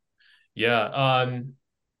 Yeah.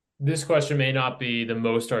 This question may not be the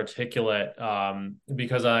most articulate,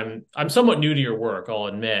 because I'm somewhat new to your work, I'll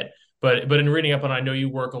admit. But in reading up on, I know you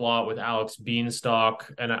work a lot with Alex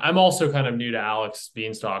Beanstalk, and I'm also kind of new to Alex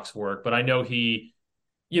Beanstalk's work. But I know he's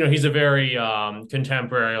a very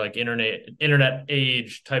contemporary, like internet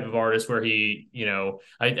age type of artist, where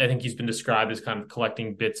I think he's been described as kind of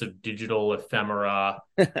collecting bits of digital ephemera.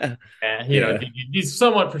 And Yeah. these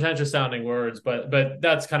somewhat pretentious sounding words, but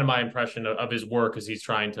that's kind of my impression of his work, as he's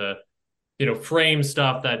trying to frame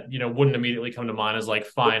stuff that wouldn't immediately come to mind as like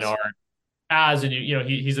fine art, as and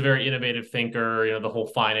he's a very innovative thinker. The whole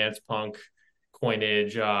finance punk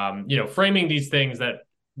coinage, framing these things that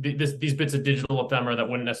these bits of digital ephemera that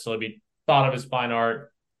wouldn't necessarily be thought of as fine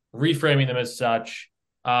art, reframing them as such.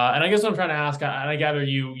 And I guess what I'm trying to ask, and I gather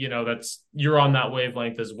you're on that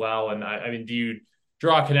wavelength as well. And I mean, do you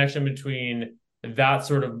draw a connection between that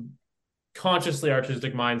sort of consciously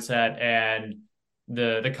artistic mindset and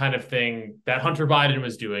the kind of thing that Hunter Biden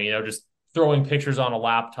was doing, just throwing pictures on a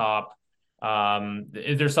laptop?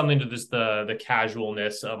 Is there something to this the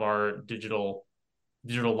casualness of our digital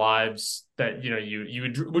lives that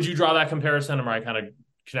would you draw that comparison, or am I kind of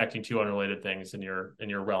connecting two unrelated things in your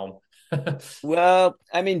realm? Well,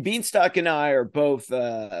 I mean, Beanstalk and I are both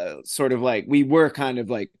sort of like, we were kind of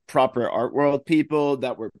like proper art world people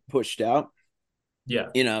that were pushed out. Yeah.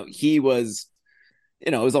 He was,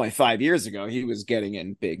 it was only 5 years ago. He was getting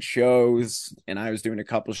in big shows and I was doing a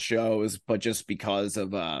couple shows, but just because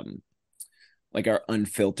of like our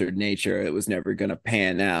unfiltered nature, it was never going to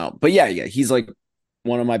pan out. But yeah, he's like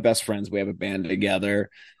one of my best friends. We have a band together.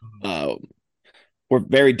 We're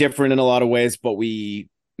very different in a lot of ways, but we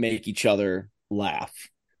make each other laugh.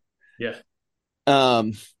 Yeah.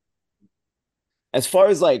 As far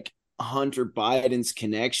as like Hunter Biden's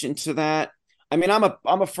connection to that, I mean, I'm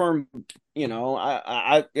a firm,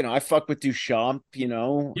 I fuck with Duchamp,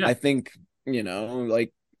 Yeah. I think,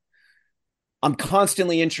 like I'm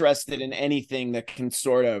constantly interested in anything that can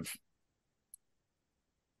sort of,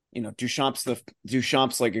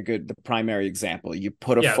 Duchamp's like the primary example. You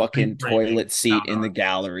put a fucking toilet seat in the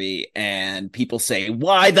gallery and people say,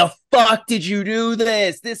 why the fuck did you do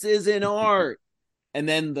this? This isn't art. And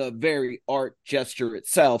then the very art gesture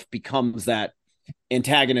itself becomes that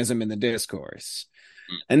antagonism in the discourse.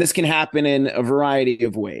 And this can happen in a variety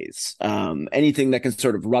of ways. Anything that can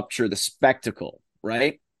sort of rupture the spectacle,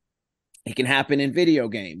 right? It can happen in video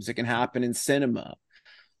games. It can happen in cinema.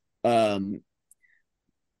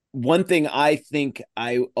 One thing I think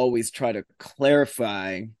I always try to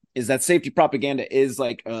clarify is that safety propaganda is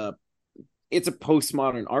like it's a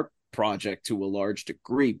postmodern art project to a large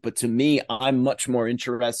degree. But to me, I'm much more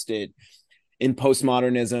interested in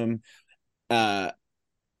postmodernism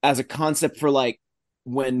as a concept for like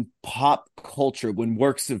when pop culture, when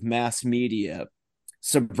works of mass media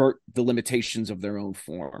subvert the limitations of their own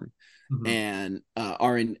form and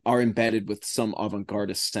are embedded with some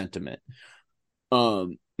avant-gardist sentiment.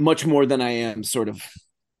 Much more than I am sort of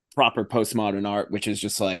proper postmodern art, which is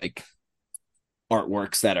just like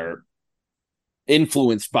artworks that are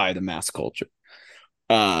influenced by the mass culture.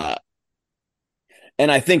 And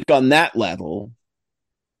I think on that level,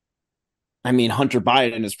 I mean, Hunter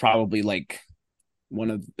Biden is probably like one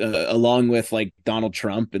of, along with like Donald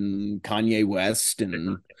Trump and Kanye West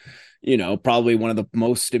and, probably one of the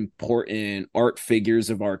most important art figures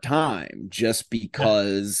of our time, just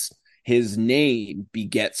because his name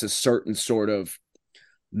begets a certain sort of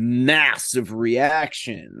massive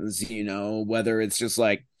reactions, whether it's just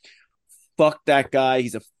like, fuck that guy,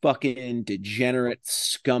 he's a fucking degenerate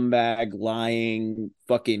scumbag, lying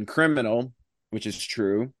fucking criminal, which is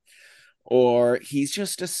true, or he's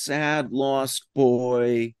just a sad lost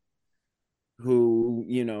boy who,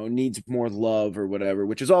 needs more love or whatever,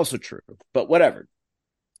 which is also true, but whatever.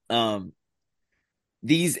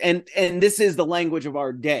 These and this is the language of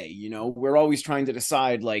our day, we're always trying to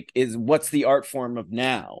decide like, what's the art form of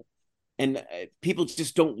now? And people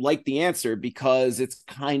just don't like the answer because it's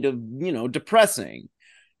kind of, depressing.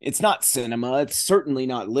 It's not cinema. It's certainly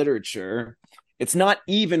not literature. It's not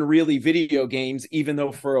even really video games, even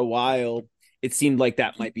though for a while it seemed like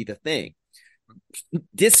that might be the thing.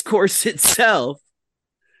 Discourse itself,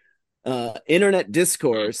 internet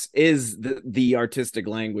discourse, is the artistic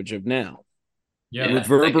language of now. Yeah,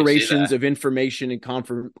 reverberations of information and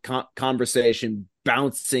conversation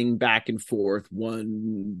bouncing back and forth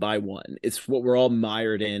one by one. It's what we're all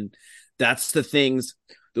mired in. That's the things,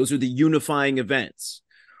 those are the unifying events.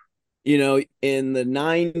 You know, in the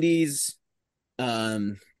 90s,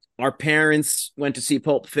 our parents went to see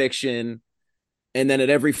Pulp Fiction, and then at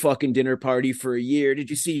every fucking dinner party for a year, did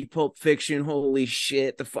you see Pulp Fiction? Holy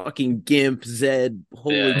shit, the fucking Gimp, Zed,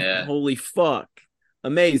 holy fuck.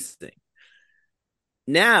 Amazing.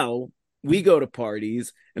 Now we go to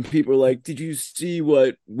parties and people are like, did you see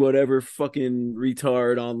what whatever fucking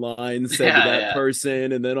retard online said to that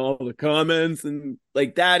person? And then all the comments, and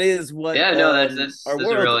like, that is what that's our a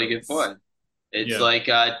world really is. good point. It's like,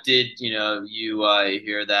 did you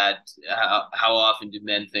hear that? How often do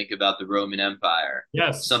men think about the Roman Empire?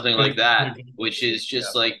 Yes, Something like that, which is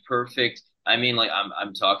just like perfect. I mean, like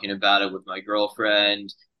I'm talking about it with my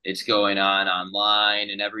girlfriend. It's going on online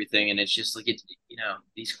and everything, and it's just like it's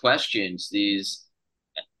these questions, these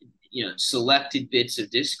selected bits of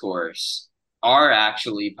discourse are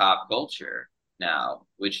actually pop culture now,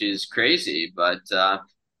 which is crazy. But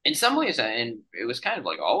in some ways, and it was kind of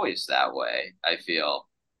like always that way, I feel,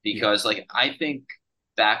 because like I think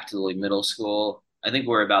back to like middle school, I think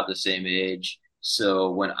we're about the same age. So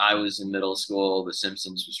when I was in middle school, The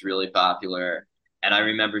Simpsons was really popular. And I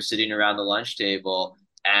remember sitting around the lunch table,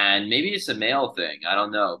 and maybe it's a male thing, I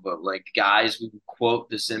don't know, but like guys would quote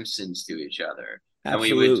The Simpsons to each other.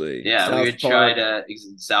 Absolutely. And we would try to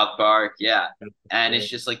South Park, yeah. And it's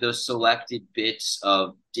just like those selected bits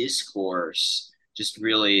of discourse just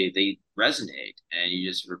really they resonate, and you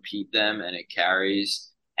just repeat them and it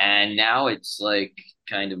carries. And now it's like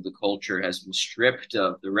kind of the culture has been stripped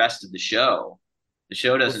of the rest of the show. The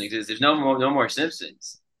show doesn't exist. There's no more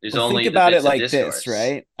Simpsons. There's only think about it like this,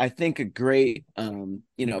 right? I think a great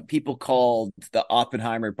people called the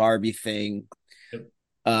Oppenheimer Barbie thing,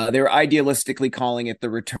 they were idealistically calling it the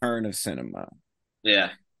return of cinema. Yeah.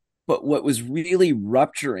 But what was really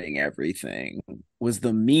rupturing everything was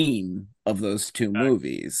the meme of those two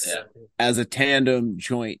movies as a tandem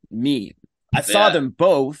joint meme. I saw them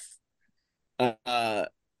both, but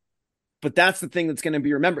that's the thing that's going to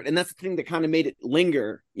be remembered. And that's the thing that kind of made it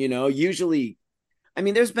linger, usually. I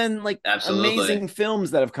mean, there's been like amazing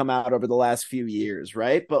films that have come out over the last few years,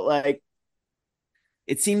 right? But like,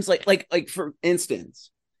 it seems like for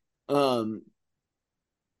instance, when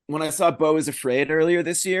I saw Beau is Afraid earlier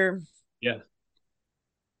this year,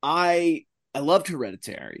 I loved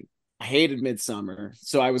Hereditary. I hated Midsummer,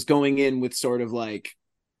 so I was going in with sort of like,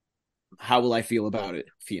 how will I feel about it?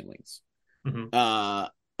 Feelings. Mm-hmm.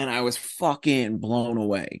 And I was fucking blown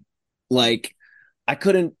away. Like, I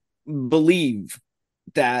couldn't believe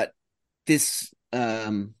that this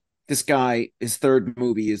guy, his third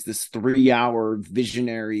movie is this 3-hour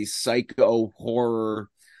visionary psycho horror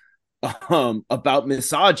about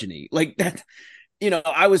misogyny. Like that,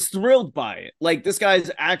 I was thrilled by it. Like, this guy's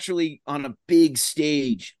actually on a big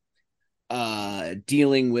stage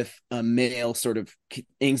dealing with a male sort of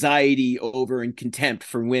anxiety over and contempt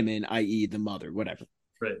for women, i.e. the mother, whatever.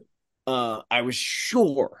 Right. I was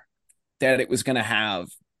sure that it was going to have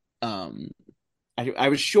I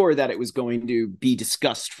was sure that it was going to be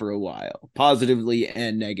discussed for a while, positively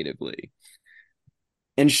and negatively.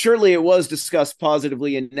 And surely it was discussed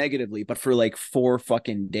positively and negatively, but for like 4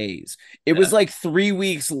 fucking days. It was like 3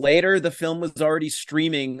 weeks later, the film was already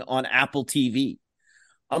streaming on Apple TV.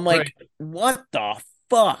 I'm like, what the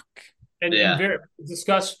fuck? And very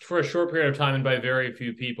discussed for a short period of time and by very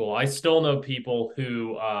few people. I still know people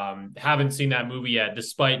who haven't seen that movie yet,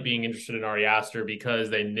 despite being interested in Ari Aster,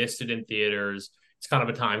 because they missed it in theaters. It's kind of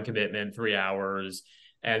a time commitment, 3 hours.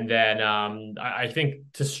 And then I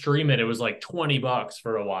think to stream it, it was like $20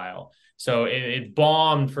 for a while. So it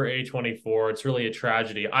bombed for A24. It's really a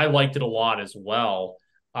tragedy. I liked it a lot as well.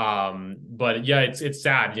 But yeah, it's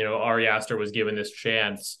sad. Ari Aster was given this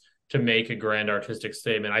chance to make a grand artistic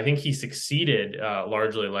statement. I think he succeeded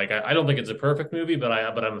largely. Like, I don't think it's a perfect movie, but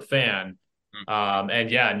I'm a fan.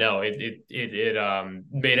 And yeah, no, it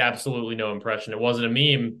made absolutely no impression. It wasn't a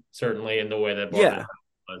meme, certainly, in the way that Barbie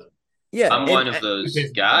was. Yeah, I'm one of those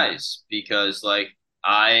guys because like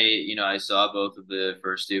I saw both of the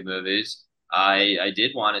first 2 movies. I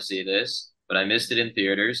did want to see this, but I missed it in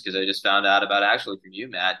theaters because I just found out about actually from you,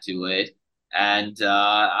 Matt, too late. And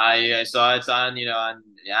I saw it's on on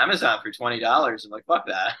Amazon for $20. I'm like, fuck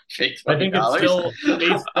that. I think it may still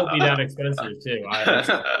be that expensive too.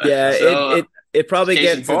 It probably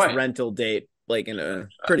gets its rental date like in a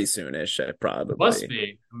pretty soonish. Probably must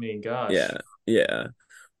be. I mean, gosh. Yeah.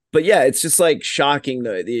 But yeah, it's just like shocking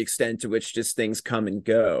the extent to which just things come and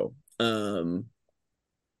go.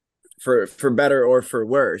 For better or for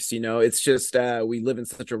worse, it's just we live in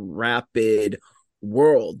such a rapid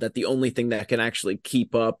world that the only thing that can actually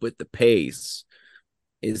keep up with the pace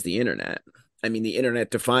is the internet. I mean, the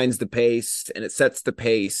internet defines the pace and it sets the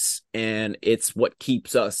pace, and it's what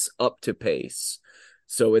keeps us up to pace.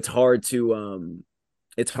 So it's hard to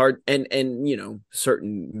and you know,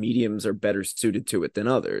 certain mediums are better suited to it than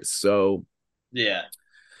others. So yeah,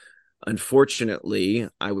 unfortunately,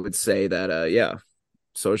 I would say that yeah,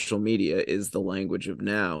 social media is the language of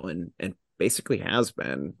now, and basically has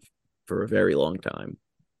been for a very long time.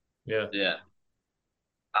 Yeah.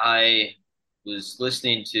 I was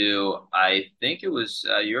listening to, I think it was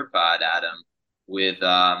your pod, Adam, with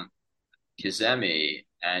Kazemi,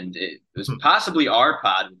 and it was possibly our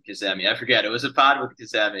pod with Kazemi. I forget. It was a pod with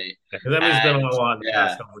Kazemi. Kazemi's been on a lot in the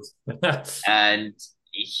Yeah, past. and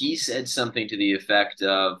he said something to the effect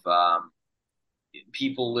of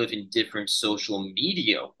people live in different social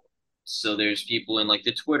media worlds. So there's people in like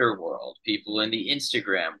the Twitter world, people in the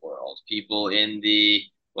Instagram world, people in the,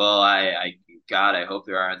 well, God, I hope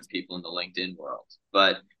there aren't people in the LinkedIn world,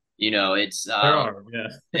 but you know, it's There are, yeah.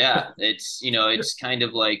 yeah, it's, you know, it's kind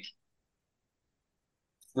of like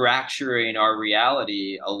fracturing our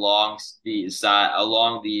reality along these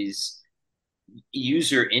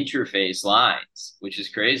user interface lines, which is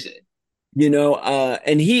crazy. You know,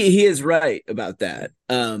 and he is right about that.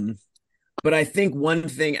 But I think one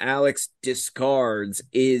thing Alex discards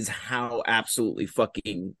is how absolutely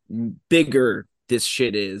fucking bigger this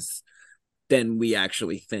shit is than we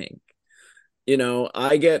actually think. You know,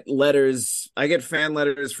 I get fan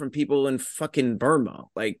letters from people in fucking Burma.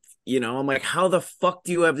 Like, you know, I'm like, how the fuck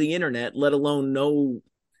do you have the internet, let alone know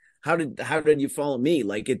how did you follow me?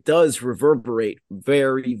 Like, it does reverberate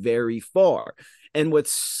very, very far. And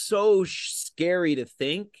what's so scary to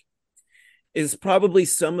think is probably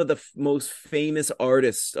some of the most famous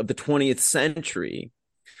artists of the 20th century.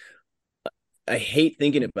 I hate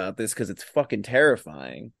thinking about this because it's fucking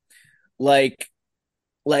terrifying. Like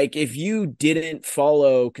if you didn't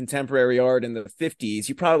follow contemporary art in the 50s,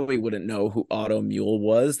 you probably wouldn't know who Otto Mule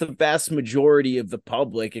was. The vast majority of the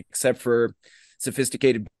public, except for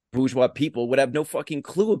sophisticated bourgeois people, would have no fucking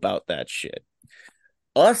clue about that shit.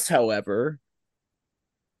 Us, however,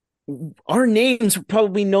 our names are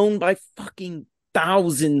probably known by fucking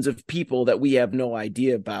thousands of people that we have no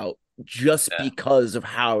idea about, just because of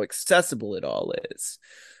how accessible it all is.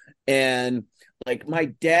 And like my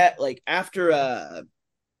dad, like after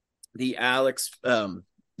the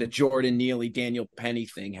Jordan Neely, Daniel Penny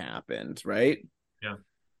thing happened, right? Yeah.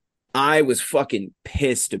 I was fucking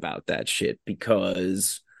pissed about that shit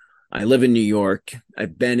because I live in New York.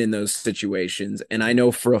 I've been in those situations, and I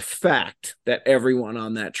know for a fact that everyone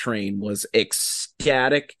on that train was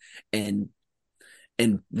ecstatic and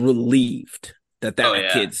relieved that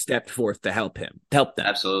kid stepped forth to help them.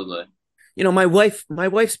 Absolutely. You know, my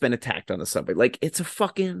wife's been attacked on the subway. Like, it's a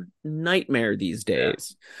fucking nightmare these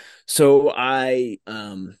days. Yeah. So I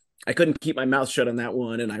couldn't keep my mouth shut on that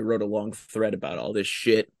one, and I wrote a long thread about all this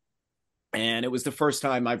shit. And it was the first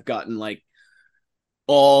time I've gotten like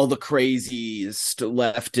all the craziest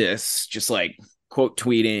leftists just like quote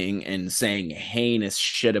tweeting and saying heinous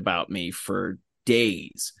shit about me for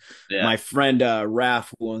days. Yeah. My friend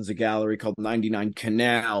Raph, who owns a gallery called 99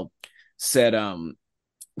 Canal, said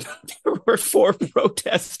there were 4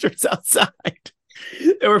 protesters outside.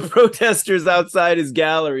 There were protesters outside his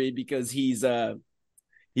gallery because he's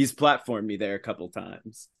platformed me there a couple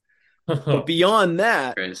times. But beyond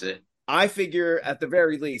that, crazy. I figure at the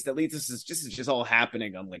very least, this is just all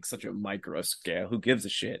happening on like such a micro scale. Who gives a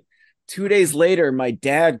shit? 2 days later, my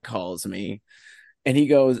dad calls me and he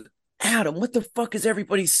goes, "Adam, what the fuck is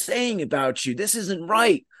everybody saying about you? This isn't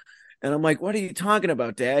right." And I'm like, "What are you talking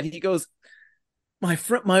about, Dad?" He goes,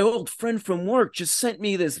 my old friend from work just sent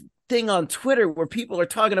me this thing on Twitter where people are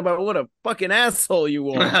talking about what a fucking asshole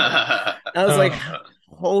you are. I was like,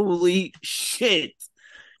 holy shit.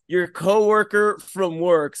 Your coworker from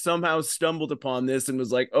work somehow stumbled upon this and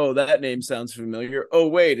was like, "Oh, that name sounds familiar. Oh,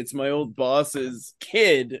 wait, it's my old boss's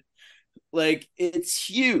kid." Like, it's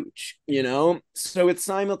huge, you know? So it's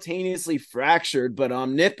simultaneously fractured but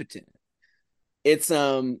omnipotent. It's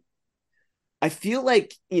I feel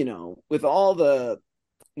like, you know, with all the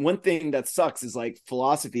one thing that sucks is like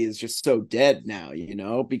philosophy is just so dead now, you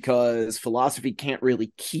know, because philosophy can't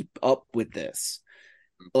really keep up with this.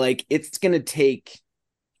 Like, it's going to take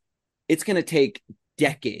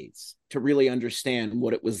decades to really understand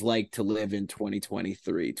what it was like to live in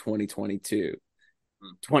 2023, 2022,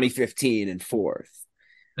 2015 and forth.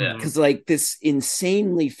 Yeah. Because like this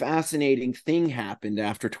insanely fascinating thing happened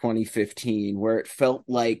after 2015 where it felt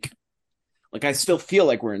like I still feel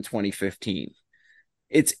like we're in 2015.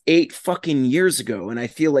 It's 8 fucking years ago, and I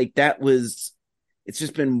feel like that was It's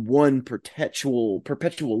just been one perpetual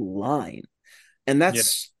line. And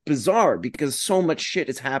that's bizarre because so much shit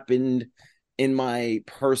has happened in my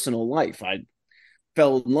personal life. I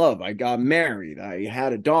fell in love. I got married. I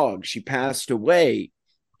had a dog. She passed away.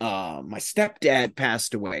 My stepdad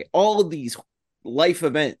passed away. All of these life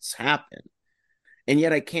events happen. And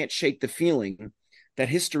yet I can't shake the feeling that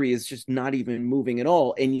history is just not even moving at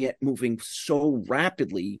all, and yet moving so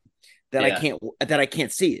rapidly that I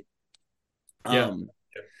can't see it.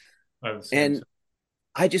 And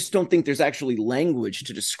I just don't think there's actually language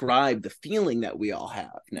to describe the feeling that we all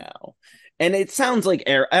have now. And it sounds like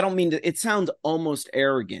I don't mean to, it sounds almost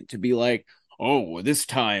arrogant to be like, oh, this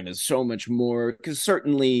time is so much more, because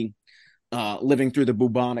certainly living through the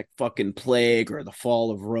bubonic fucking plague or the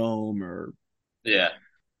fall of Rome or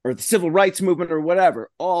the civil rights movement or whatever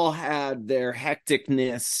all had their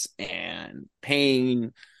hecticness and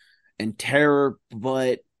pain and terror,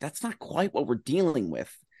 but that's not quite what we're dealing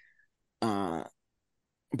with.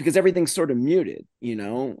 Because everything's sort of muted, you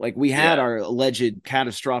know, like we had our alleged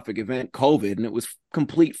catastrophic event, COVID, and it was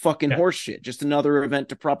complete fucking horseshit. Just another event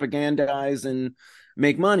to propagandize and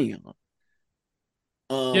make money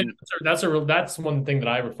on. That's one thing that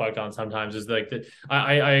I reflect on sometimes is like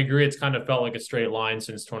I agree. It's kind of felt like a straight line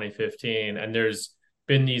since 2015. And there's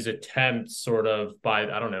been these attempts sort of by,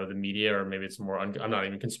 I don't know, the media, or maybe it's more, I'm not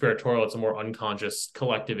even conspiratorial. It's a more unconscious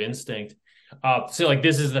collective instinct. So like,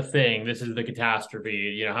 this is the thing, this is the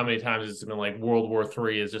catastrophe. You know, how many times it's been like World War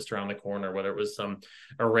III is just around the corner, whether it was some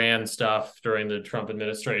Iran stuff during the Trump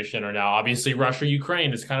administration, or now obviously Russia,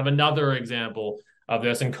 Ukraine is kind of another example of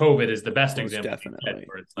this. And COVID is the best example. Definitely.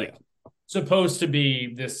 Where it's like supposed to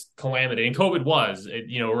be this calamity, and COVID was,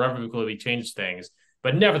 irrevocably changed things,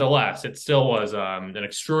 but nevertheless, it still was an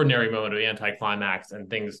extraordinary moment of anticlimax, and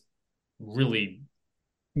things really,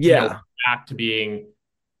 back to being.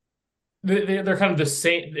 They're kind of the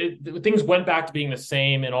same. Things went back to being the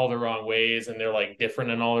same in all the wrong ways, and they're like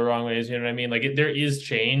different in all the wrong ways. You know what I mean? Like there is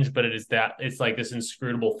change, but it's like this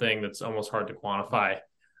inscrutable thing that's almost hard to quantify.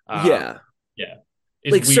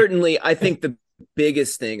 Like certainly, I think the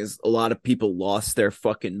biggest thing is a lot of people lost their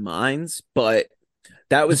fucking minds, but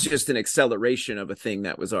that was just an acceleration of a thing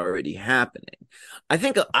that was already happening. I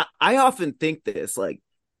think I often think this like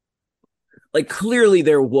clearly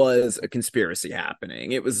there was a conspiracy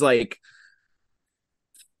happening. It was like,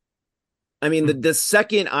 I mean, the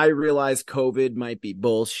second I realized COVID might be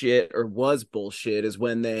bullshit or was bullshit is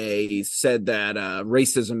when they said that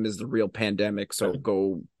racism is the real pandemic. So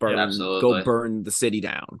go burn the city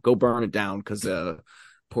down, go burn it down because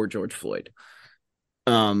poor George Floyd.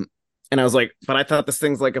 And I was like, but I thought this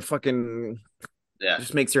thing's like a fucking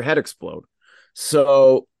just makes your head explode.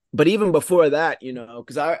 So. But even before that, you know,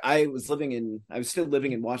 because I was still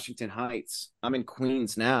living in Washington Heights. I'm in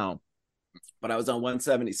Queens now, but I was on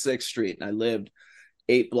 176th Street, and I lived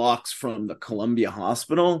 8 blocks from the Columbia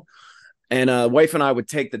Hospital. And wife and I would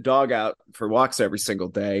take the dog out for walks every single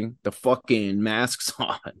day. The fucking masks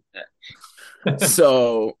on.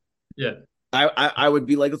 So I would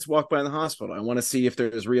be like, let's walk by the hospital. I want to see if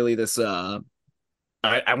there's really this. I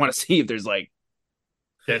want to see if there's like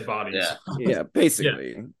dead bodies.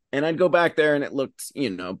 Basically. And I'd go back there and it looked, you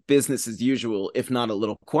know, business as usual, if not a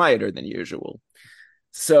little quieter than usual.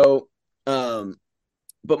 So, but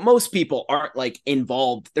most people aren't like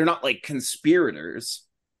involved. They're not like conspirators.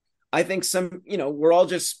 I think some, you know, we're all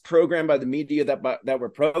just programmed by the media that we're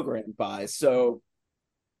programmed by. So,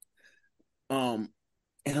 and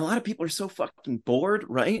a lot of people are so fucking bored,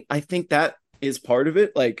 right? I think that is part of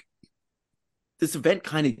it. Like this event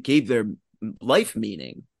kind of gave their life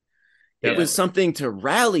meaning. It was something to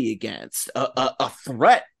rally against, a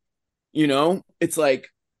threat, you know? It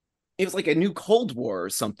was like a new Cold War or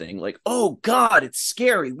something. Like, oh God, it's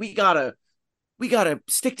scary. We gotta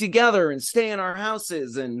stick together and stay in our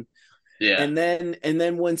houses. And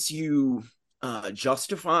then once you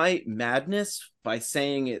justify madness by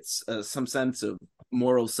saying it's some sense of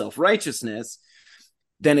moral self-righteousness,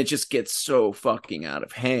 then it just gets so fucking out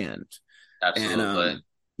of hand. Absolutely. And,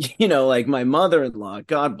 you know, like my mother-in-law,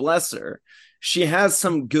 God bless her, she has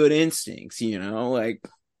some good instincts, you know, like,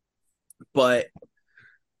 but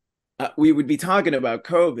we would be talking about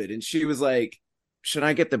COVID and she was like, should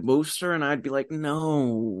I get the booster? And I'd be like,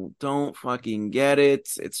 no, don't fucking get it.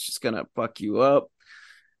 It's just going to fuck you up.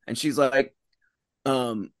 And she's like,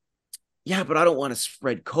 yeah, but I don't want to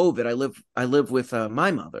spread COVID. I live with my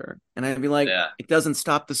mother. And I'd be like, it doesn't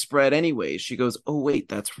stop the spread anyway. She goes, oh, wait,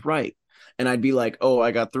 that's right. And I'd be like, oh,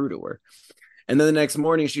 I got through to her. And then the next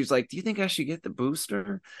morning, she's like, do you think I should get the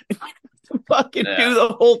booster? And I have to fucking do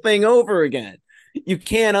the whole thing over again. You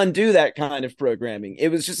can't undo that kind of programming. It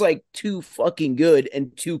was just like too fucking good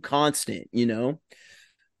and too constant, you know?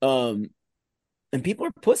 And people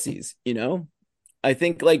are pussies, you know? I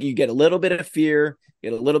think like you get a little bit of fear,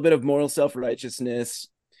 get a little bit of moral self-righteousness.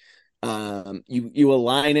 You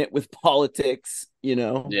align it with politics, you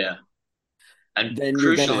know? Yeah. And Then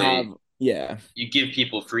you're gonna have, crucially, yeah, you give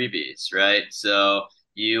people freebies, right? So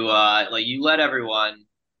you like you let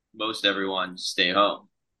most everyone stay home.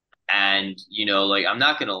 And like I'm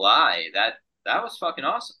not gonna lie, that was fucking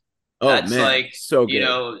awesome. oh That's man, like, so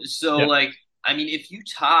good. so Yeah. like I mean, if you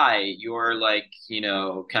tie your like,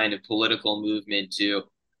 kind of political movement to,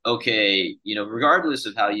 okay, regardless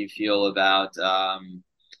of how you feel about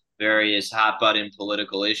various hot button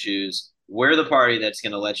political issues, we're the party that's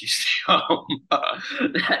going to let you stay home.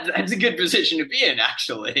 That's a good position to be in,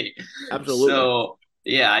 actually. Absolutely. So,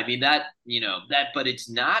 yeah, I mean, but it's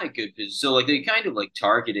not a good position. So, like, they kind of like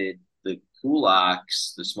targeted the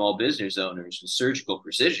kulaks, the small business owners, with surgical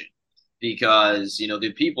precision because,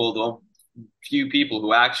 the few people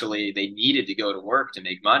who actually they needed to go to work to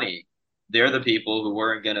make money, they're the people who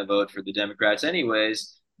weren't going to vote for the Democrats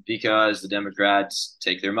anyways because the Democrats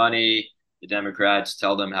take their money, the Democrats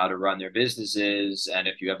tell them how to run their businesses, and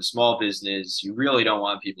if you have a small business, you really don't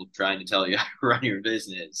want people trying to tell you how to run your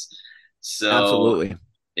business. So, Absolutely.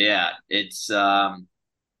 yeah, it's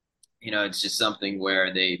just something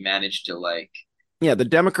where they manage to like, Yeah, the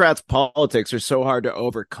Democrats' politics are so hard to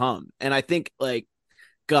overcome. And I think like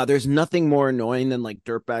God, there's nothing more annoying than like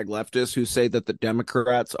dirtbag leftists who say that the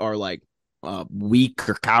Democrats are like weak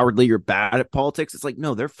or cowardly or bad at politics. It's like,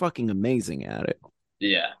 no, they're fucking amazing at it.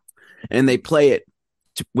 yeah, And they play it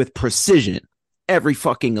with precision every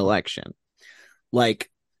fucking election. Like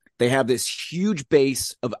they have this huge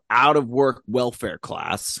base of out of work welfare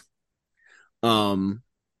class. Um,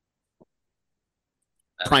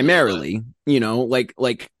 absolutely. Primarily,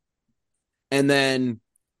 and then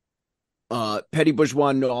petty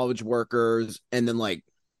bourgeois knowledge workers, and then like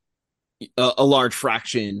a large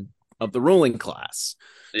fraction of the ruling class.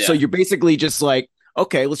 So Yeah, you're basically just like,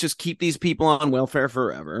 okay, let's just keep these people on welfare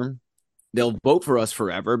forever. They'll vote for us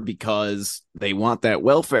forever because they want that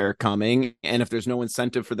welfare coming. And if there's no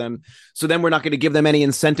incentive for them, so then we're not going to give them any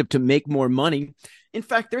incentive to make more money. In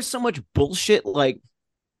fact, there's so much bullshit. Like,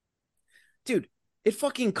 dude, it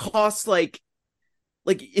fucking costs like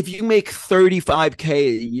if you make 35K a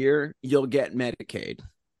year, you'll get Medicaid.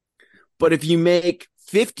 But if you make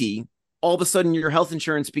 50, all of a sudden your health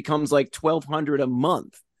insurance becomes like 1,200 a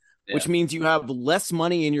month, yeah, which means you have less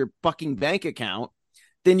money in your fucking bank account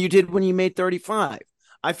than you did when you made 35.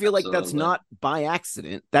 I feel like that's absolutely. not by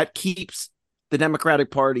accident. That keeps the Democratic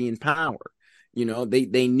Party in power.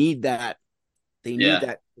 They need that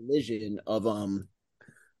Yeah, collision of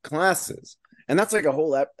classes. And that's like a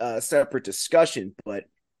whole separate discussion, but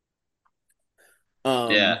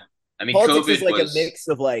yeah. um I mean, politics is COVID like a was, mix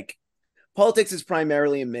of like politics is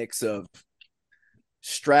primarily a mix of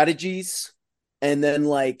strategies and then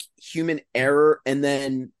like human error and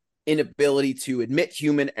then inability to admit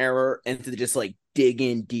human error and to just like dig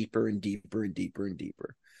in deeper and deeper and deeper and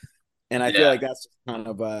deeper. And I feel yeah, like that's kind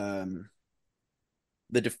of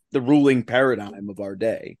the ruling paradigm of our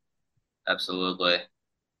day. absolutely.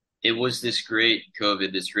 It was this great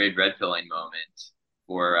COVID, this great red pilling moment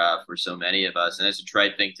for so many of us, and it's a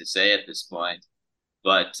trite thing to say at this point.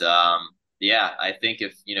 But yeah, I think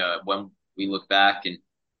if when we look back and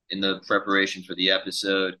in the preparation for the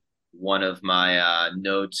episode, one of my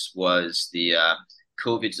notes was the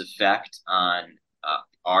COVID's effect on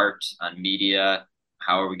art, on media.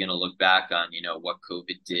 How are we going to look back on what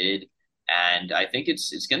COVID did? And I think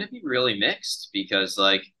it's going to be really mixed because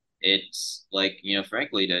like it's like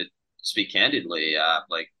frankly, to speak candidly,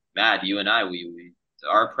 like Matt, you and I, we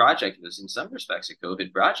our project was in some respects a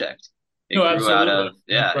COVID project. No, absolutely.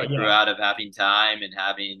 It grew Yeah. out of having time and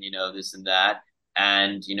having this and that.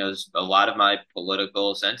 And a lot of my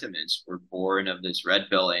political sentiments were born of this red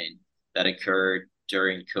pilling that occurred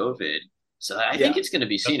during COVID. So I think Yeah. it's going to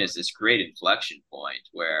be seen as this great inflection point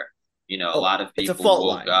where a Oh, lot of it's a people fault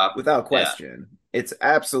woke line up. without Yeah, question. It's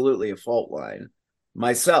absolutely a fault line.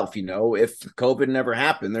 Myself, if COVID never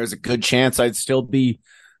happened, there's a good chance I'd still be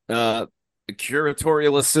a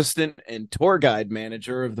curatorial assistant and tour guide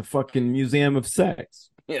manager of the fucking Museum of Sex.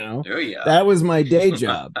 there you That was my day go.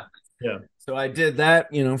 job. Yeah. So I did that,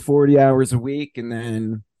 40 hours a week and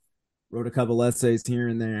then wrote a couple essays here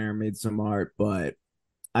and there, made some art, but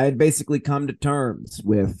I had basically come to terms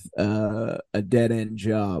with a dead end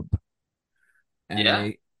job at Yeah,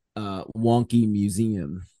 a wonky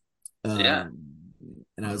museum. yeah,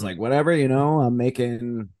 And I was like, whatever, I'm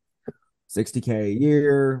making 60K a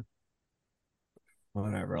year.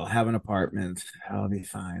 whatever. I'll have an apartment. I'll be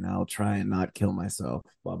fine. I'll try and not kill myself.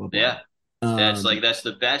 Blah blah blah. Yeah. That's like that's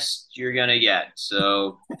the best you're gonna get.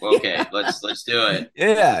 So okay, let's do it.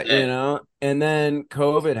 This Yeah, is it. and then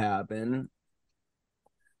COVID happened,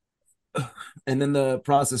 and then the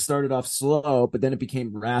process started off slow, but then it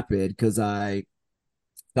became rapid because I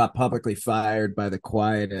got publicly fired by the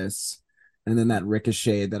quietest, and then that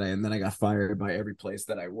ricocheted and then I got fired by every place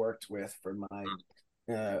that I worked with for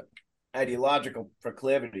my ideological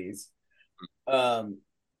proclivities. Um,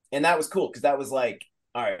 and that was cool because that was like,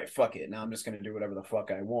 all right, fuck it. Now I'm just gonna do whatever the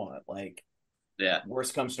fuck I want. Like, Yeah.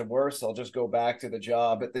 worst comes to worst, I'll just go back to the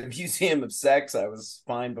job at the Museum of Sex. I was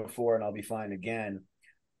fine before, and I'll be fine again.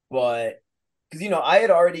 But because I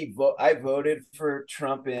had already I voted for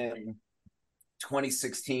Trump in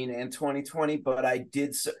 2016 and 2020, but I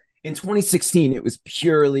did so in 2016. It was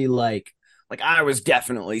purely like I was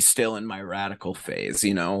definitely still in my radical phase,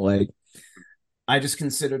 like I just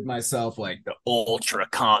considered myself like the ultra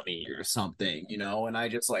commie or something, and I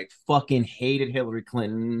just like fucking hated Hillary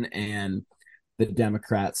Clinton and the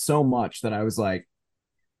Democrats so much that I was like,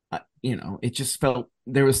 it just felt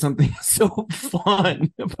there was something so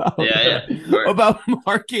fun Yeah. Sure. about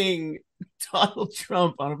marking Donald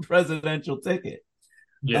Trump on a presidential ticket.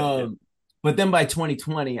 Yeah. But then by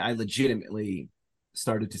 2020, I legitimately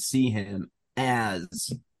started to see him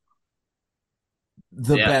as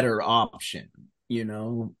the better option,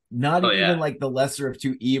 not Oh even yeah. like the lesser of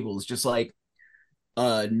two evils, just like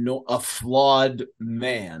a flawed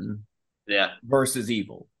man Yeah. versus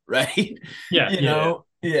evil, right? Yeah.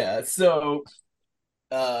 Yeah. So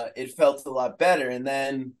it felt a lot better.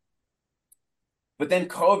 But then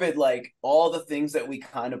COVID, like all the things that we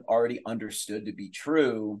kind of already understood to be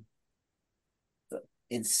true, the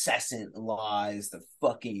incessant lies, the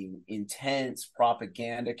fucking intense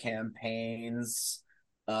propaganda campaigns,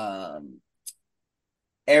 um,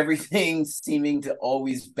 everything seeming to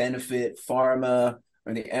always benefit pharma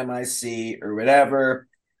or the MIC or whatever.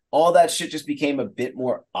 All that shit just became a bit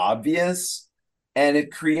more obvious, and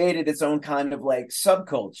it created its own kind of like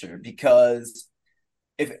subculture because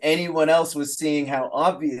if anyone else was seeing how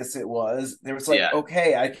obvious it was, there was like, Yeah.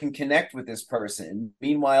 okay, I can connect with this person.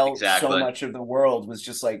 Meanwhile, so Exactly. much of the world was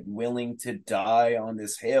just like willing to die on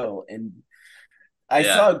this hill. And I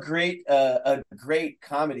Yeah. saw a great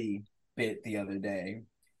comedy bit the other day.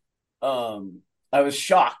 I was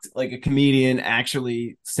shocked, like a comedian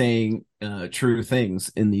actually saying true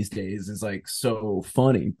things in these days is like so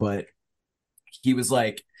funny. But he was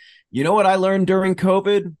like, you know what I learned during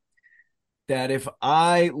COVID? That if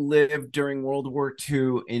I lived during World War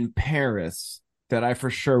II in Paris, that I for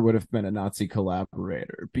sure would have been a Nazi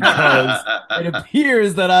collaborator because it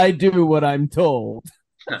appears that I do what I'm told.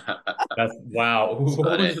 That's wow. It's What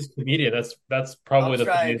was funny. this comedian? That's I'll probably the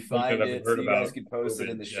try and funniest joke I've find ever it so heard you guys about can post it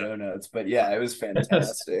in COVID. the Yeah. show notes. But yeah, it was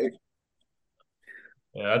fantastic.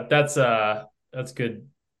 Yeah, that's good.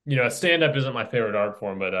 Stand up isn't my favorite art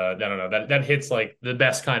form, but I don't know. That hits like the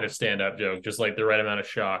best kind of stand up joke, just like the right amount of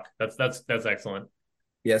shock. That's excellent.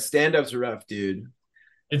 Yeah, stand-up's rough, dude.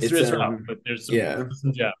 It's rough, but there's Yeah.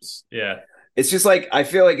 some gems. Yeah. It's just like I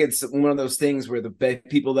feel like it's one of those things where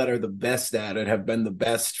people that are the best at it have been the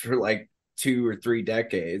best for like 2 or 3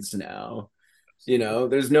 decades now.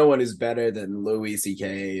 There's no one who's better than Louis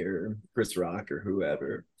C.K. or Chris Rock or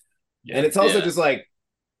whoever. And Yeah. it's also Yeah. just like,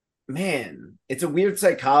 man, it's a weird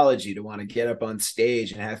psychology to want to get up on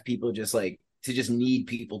stage and have people just like to just need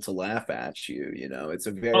people to laugh at you. It's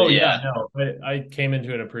a Oh very yeah, Yeah. no. I came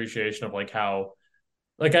into an appreciation of like how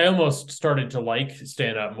like I almost started to like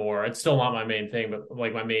stand up more. It's still not my main thing, but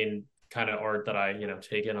like my main kind of art that I,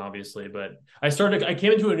 take in obviously. But I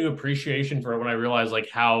came into a new appreciation for it when I realized like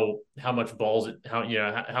how much balls it how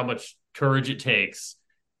how much courage it takes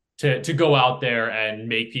to go out there and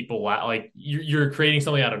make people laugh. Like you're creating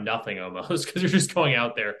something out of nothing almost because you're just going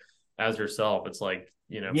out there as yourself. It's like,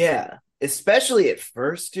 yeah, especially at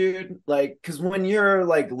first, dude. Like, because when you're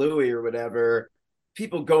like Louis or whatever,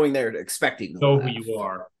 people going there expecting to know who laugh. you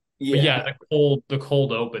are. But yeah, Yeah, the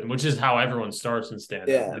cold open, which is how everyone starts in stand up.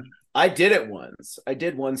 yeah. I did it once. I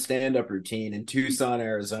did one stand-up routine in Tucson,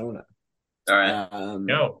 Arizona. All right.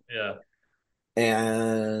 No, yeah.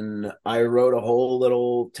 And I wrote a whole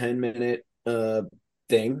little 10-minute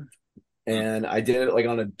thing, Hmm. and I did it like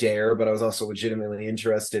on a dare, but I was also legitimately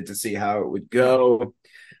interested to see how it would go.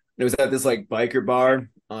 It was at this like biker bar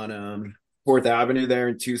on Fourth Avenue there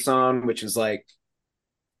in Tucson, which is like,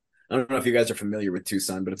 I don't know if you guys are familiar with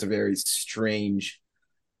Tucson, but it's a very strange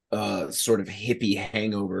sort of hippie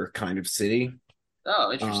hangover kind of city.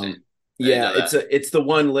 Oh, interesting. I didn't Yeah, know that. it's the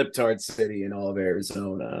one libtard city in all of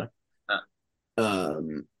Arizona. Huh.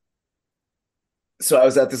 Um So I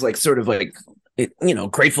was at this like sort of like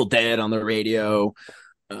Grateful Dead on the radio,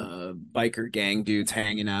 biker gang dudes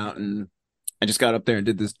hanging out, and I just got up there and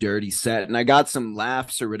did this dirty set, and I got some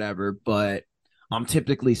laughs or whatever, but I'm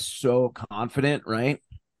typically so confident, right?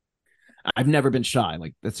 I've never been shy.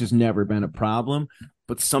 Like that's just never been a problem.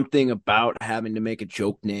 But something about having to make a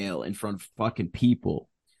joke nail in front of fucking people,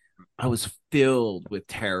 I was filled with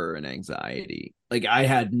terror and anxiety. Like I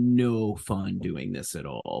had no fun doing this at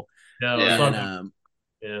all. No, and,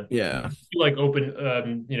 yeah. Like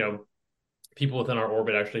open, people within our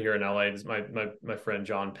orbit actually here in LA. Is my friend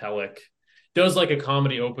John Pellick does like a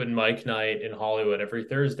comedy open mic night in Hollywood every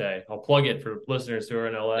Thursday. I'll plug it for listeners who are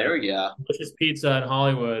in LA. There we go. Delicious Pizza in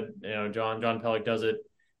Hollywood. John Pellick does it,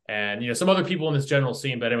 and some other people in this general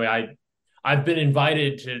scene. But anyway, I've been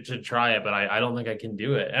invited to try it, but I don't think I can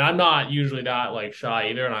do it. And I'm not usually that like shy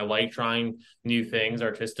either, and I like trying new things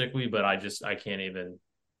artistically, but I can't even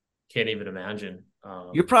imagine.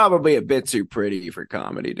 You're probably a bit too pretty for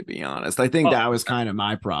comedy, to be honest. I think that was kind of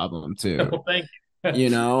my problem too. Well, thank you.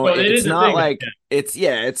 It's not like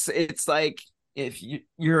it's like if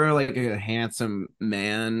you're like a handsome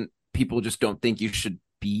man, people just don't think you should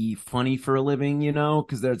be funny for a living,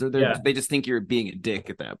 because they just think you're being a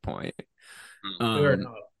dick at that point. Fair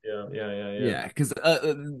enough. Yeah. Because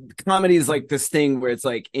comedy is like this thing where it's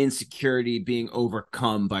like insecurity being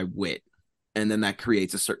overcome by wit, and then that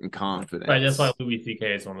creates a certain confidence. Right. That's why Louis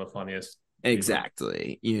C.K. is one of the funniest.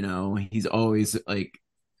 Exactly. He's always like,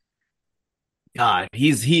 God,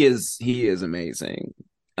 he is amazing.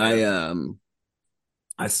 I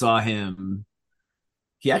saw him.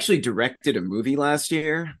 He actually directed a movie last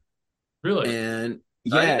year. Really? And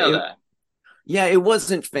I didn't know that. Yeah, it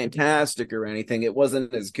wasn't fantastic or anything. It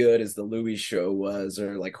wasn't as good as the Louis Show was,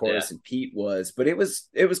 or like Horace and Pete was, but it was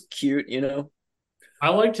cute, I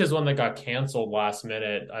liked his one that got canceled last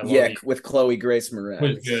minute. With Chloe Grace Moretz.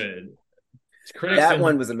 It was good. That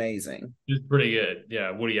one was amazing. It was pretty good.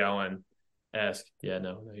 Yeah, Woody Allen-esque. Yeah,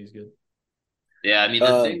 no, he's good. Yeah, I mean,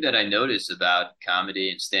 the thing that I notice about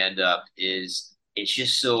comedy and stand-up is it's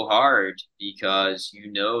just so hard because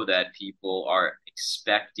that people are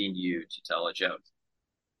expecting you to tell a joke.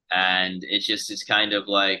 And it's kind of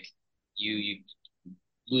like you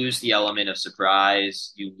lose the element of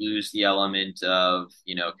surprise, you lose the element of,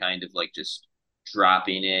 kind of like just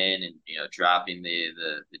dropping in and, dropping the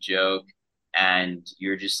joke. And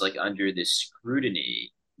you're just like under this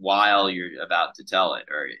scrutiny while you're about to tell it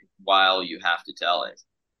or while you have to tell it.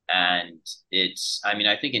 And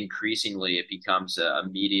I think increasingly it becomes a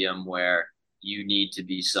medium where you need to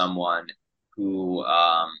be someone who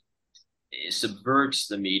subverts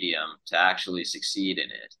the medium to actually succeed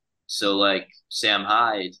in it. So like Sam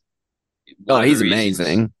Hyde. He's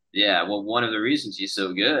amazing. Yeah. Well, one of the reasons he's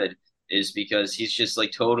so good is because he's just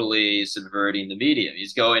like totally subverting the medium.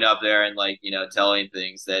 He's going up there and like, telling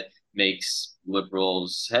things that makes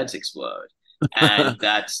liberals' heads explode. And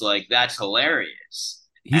that's hilarious.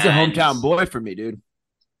 He's a hometown boy for me, dude.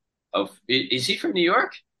 Oh, is he from New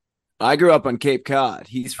York? I grew up on Cape Cod.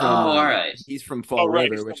 He's from all right. He's from Fall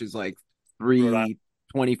River, which is like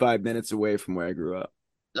 25 minutes away from where I grew up.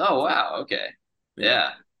 Oh wow, okay.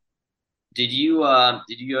 Yeah. Did you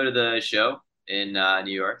go to the show in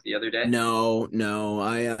New York the other day? No.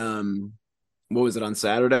 I what was it, on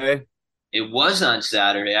Saturday? It was on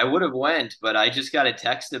Saturday. I would have went, but I just got a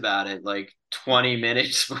text about it like 20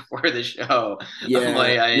 minutes before the show.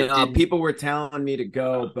 Yeah. People were telling me to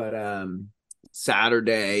go, but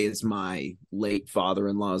Saturday is my late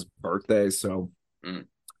father-in-law's birthday, so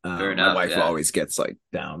my wife always gets like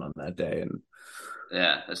down on that day, and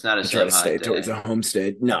it's not a try to stay towards a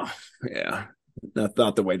homestead. No, that's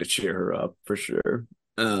not the way to cheer her up for sure.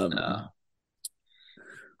 No.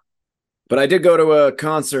 But I did go to a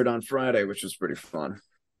concert on Friday, which was pretty fun.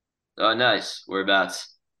 Oh, nice.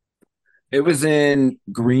 Whereabouts? It was in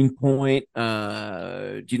Greenpoint.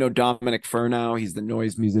 Do you know Dominic Furnow? He's the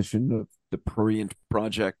noise musician of the Prurient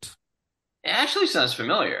Project. It actually sounds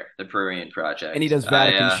familiar, the Prurient Project. And he does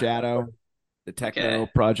Vatican Shadow, the techno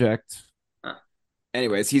project. Huh.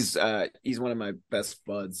 Anyways, he's one of my best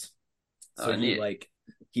buds. So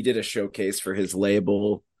he did a showcase for his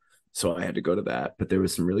label. So I had to go to that, but there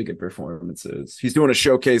was some really good performances. He's doing a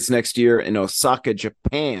showcase next year in Osaka,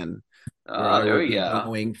 Japan. There we go.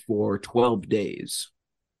 Going for 12 days.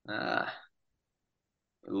 A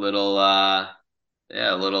little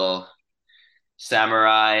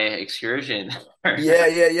samurai excursion.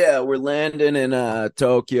 Yeah. We're landing in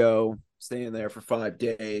Tokyo, staying there for 5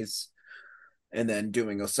 days, and then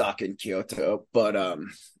doing Osaka and Kyoto. But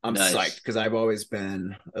I'm psyched because I've always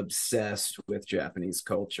been obsessed with Japanese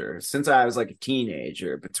culture since I was like a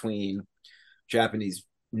teenager, between Japanese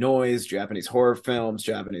noise, Japanese horror films,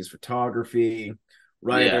 Japanese photography,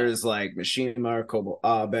 writers like Mishima Kobo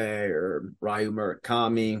Abe or Ryu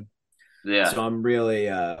Murakami. Yeah. So I'm really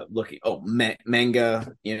looking. Oh,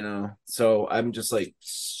 manga, So I'm just like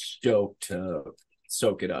stoked to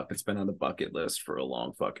soak it up. It's been on the bucket list for a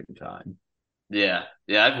long fucking time. Yeah.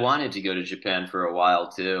 Yeah. I've wanted to go to Japan for a while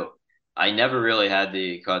too. I never really had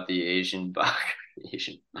caught the Asian bug,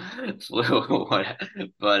 Asian flu,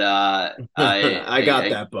 but I got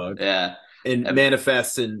that bug. Yeah. It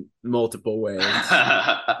manifests in multiple ways.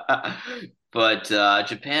 But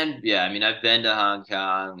Japan, yeah, I mean, I've been to Hong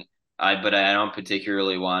Kong, but I don't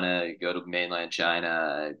particularly want to go to mainland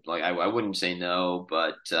China. Like, I wouldn't say no,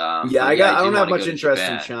 but I I don't do have want to much go to interest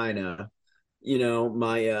in Japan. China.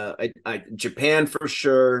 Japan for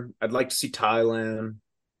sure. I'd like to see Thailand.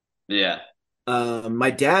 Yeah.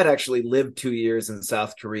 My dad actually lived 2 years in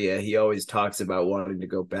South Korea. He always talks about wanting to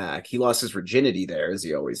go back. He lost his virginity there, as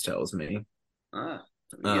he always tells me. He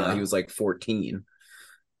was like 14.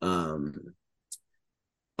 My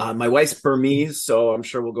wife's Burmese, so I'm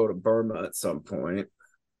sure we'll go to Burma at some point.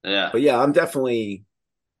 Yeah. But yeah, I'm definitely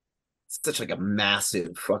such like a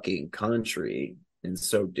massive fucking country and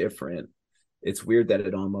so different. It's weird that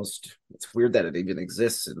it even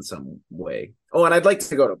exists in some way. Oh, and I'd like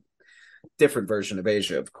to go to different version of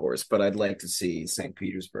Asia, of course, but I'd like to see St.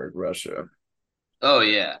 Petersburg, Russia. Oh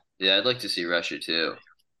yeah. Yeah, I'd like to see Russia too.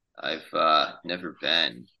 I've never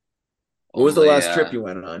been. What was the last trip you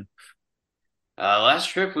went on? Last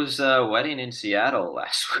trip was a wedding in Seattle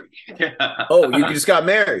last week. Oh, you just got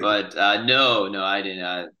married. But no, I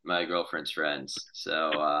didn't. My girlfriend's friends.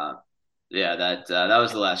 So yeah, that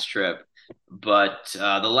was the last trip. But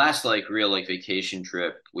the last like real like vacation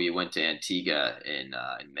trip, we went to Antigua in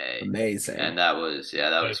May. Amazing. And that was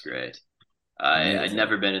great. I'd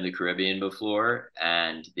never been in the Caribbean before,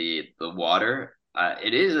 and the water,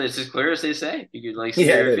 it's as clear as they say. You could like see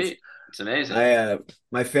your feet. It's amazing.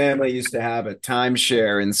 My family used to have a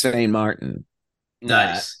timeshare in St. Martin.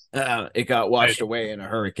 Nice. It got washed away in a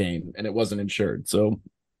hurricane, and it wasn't insured, so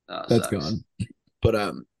that's gone.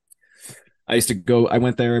 But I used to go. I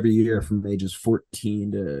went there every year from ages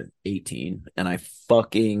 14 to 18, and I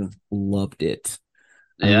fucking loved it.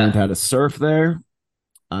 I learned how to surf there.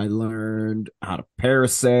 I learned how to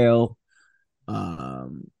parasail.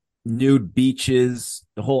 Nude beaches.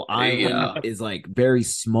 The whole island is like very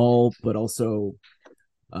small, but also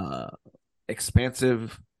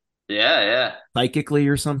expansive. Yeah. Psychically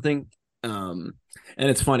or something. And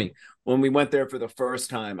it's funny. When we went there for the first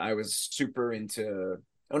time, I was super into.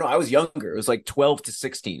 Oh no, I was younger. It was like 12 to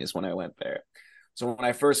 16 is when I went there. So when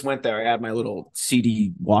I first went there, I had my little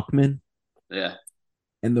CD Walkman. Yeah.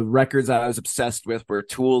 And the records I was obsessed with were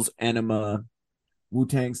Tool's Enema,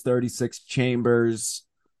 Wu-Tang's 36 Chambers,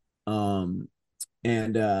 and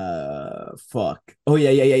fuck. Oh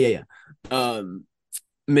yeah.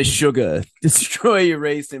 Miss Sugar, Destroy,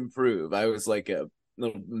 Erase, Improve. I was like a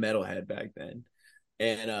little metalhead back then.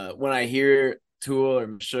 And when I hear Tool or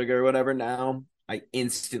Miss Sugar or whatever now, I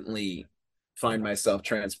instantly find myself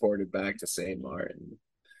transported back to St. Martin.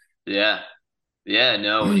 Yeah.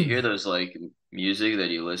 No, when you hear those like music that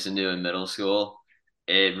you listened to in middle school,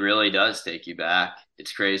 it really does take you back.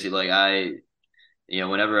 It's crazy. Like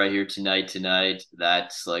whenever I hear Tonight,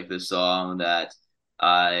 that's like the song that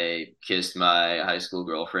I kissed my high school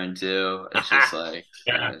girlfriend to. It's just like,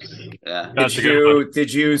 yeah.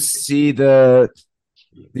 Did you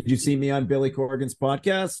see me on Billy Corgan's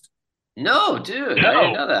podcast? No, dude, I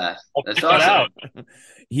didn't know that. That's awesome.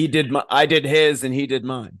 I did his, and he did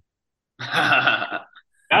mine.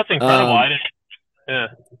 That's incredible. I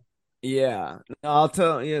didn't. Yeah. I'll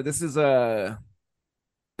tell you. This is. I'm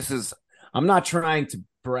not trying to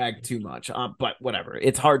brag too much, but whatever.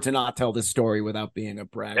 It's hard to not tell this story without being a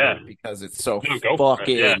bragger because it's so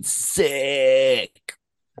fucking sick.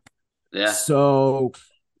 Yeah. So,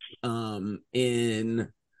 in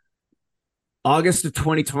August of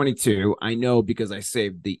 2022, I know because I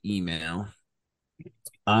saved the email.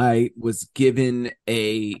 I was given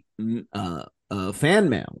a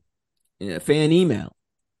fan email.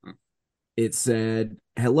 It said,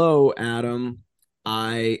 "Hello, Adam.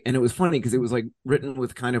 And it was funny because it was like written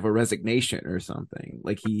with kind of a resignation or something.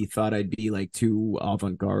 Like he thought I'd be like too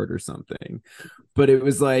avant-garde or something. But it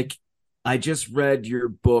was like, I just read your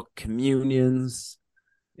book, Communions.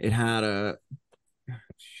 It had a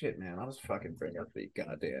shit, man. I'll just fucking bring up the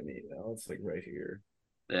goddamn email. It's like right here.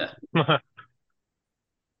 Yeah.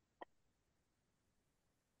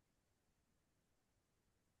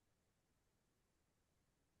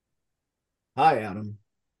 Hi, Adam.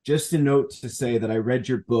 Just a note to say that I read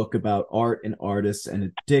your book about art and artists and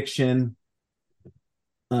addiction.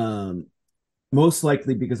 Um, most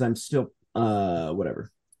likely because I'm still whatever,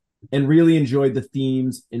 and really enjoyed the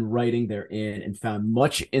themes and writing therein, and found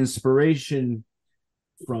much inspiration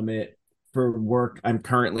from it for work I'm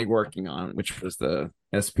currently working on, which was the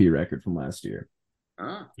SP record from last year.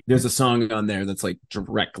 There's a song on there that's like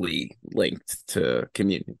directly linked to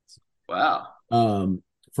communions. Wow.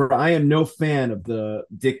 For I am no fan of the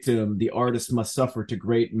dictum, the artist must suffer to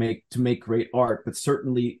make great art, but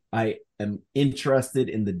certainly I am interested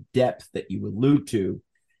in the depth that you allude to.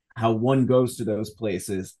 How one goes to those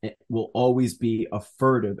places, it will always be a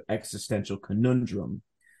furtive existential conundrum.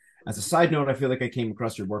 As a side note, I feel like I came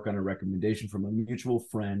across your work on a recommendation from a mutual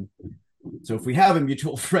friend. So if we have a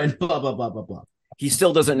mutual friend, blah, blah, blah, blah, blah. He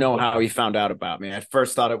still doesn't know how he found out about me. I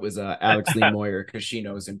first thought it was Alex Lee Moyer because she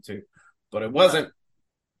knows him too, but it wasn't.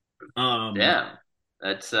 Yeah,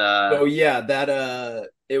 that's so yeah, that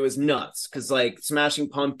it was nuts because like Smashing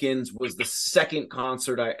Pumpkins was the second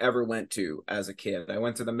concert I ever went to as a kid. I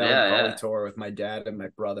went to the Melancholy tour with my dad and my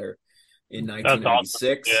brother in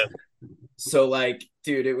 1996. Awesome. Yeah. So like,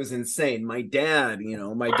 dude, it was insane. My dad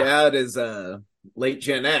is late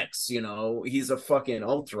Gen X, he's a fucking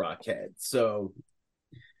alt rock head. So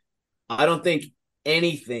I don't think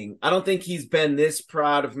he's been this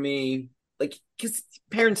proud of me. Like, because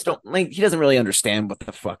parents don't like, he doesn't really understand what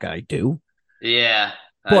the fuck I do. Yeah.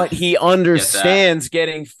 But he understands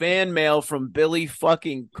getting fan mail from Billy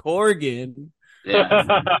fucking Corgan.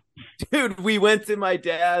 Yeah. Dude, we went to my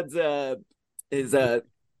dad's his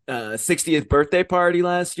 60th birthday party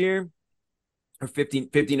last year, or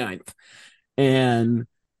 59th. And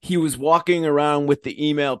he was walking around with the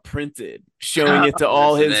email printed, showing it to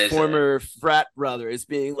all his former frat brothers,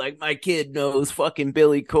 being like, my kid knows fucking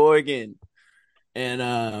Billy Corgan. And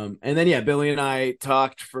then yeah, Billy and I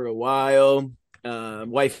talked for a while.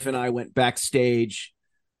 Wife and I went backstage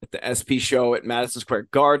at the SP show at Madison Square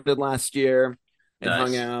Garden last year and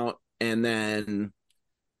hung out. And then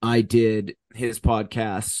I did his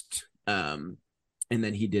podcast, and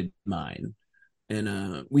then he did mine.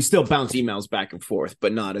 And we still bounce emails back and forth,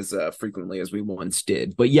 but not as frequently as we once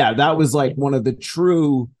did. But yeah, that was like one of the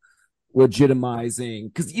true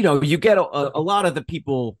legitimizing, because you get a lot of the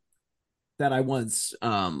people that I once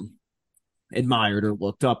admired or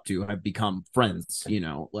looked up to have become friends,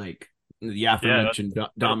 like the aforementioned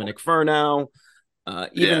Dominic Furnow,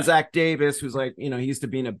 even Zach Davis, who's like, he used to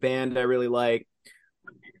be in a band I really like.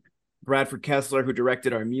 Bradford Kessler, who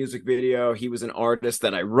directed our music video, he was an artist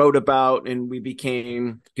that I wrote about, and we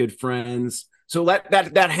became good friends. So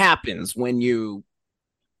that happens when you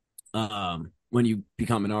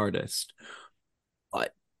become an artist.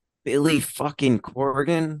 But Billy fucking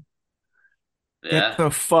Corgan, get the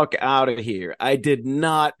fuck out of here. I did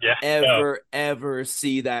not ever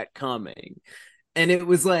see that coming. And it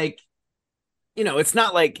was like, it's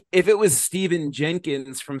not like if it was Stephen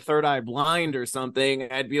Jenkins from Third Eye Blind or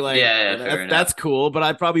something, I'd be like, that's cool, but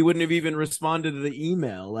I probably wouldn't have even responded to the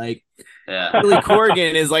email. Like, Billy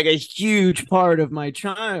Corgan is like a huge part of my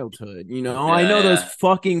childhood. I know those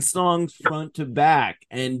fucking songs front to back,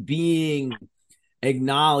 and being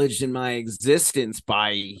acknowledged in my existence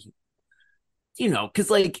by, because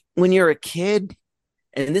like when you're a kid,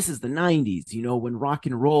 and this is the 90s, when rock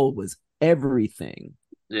and roll was everything.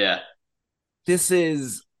 Yeah. This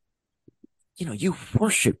is, you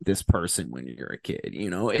worship this person when you're a kid,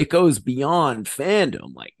 it goes beyond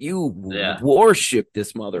fandom. Like, you worship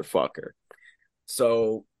this motherfucker.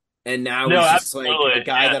 So, and now he's just like a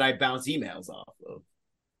guy that I bounce emails off of.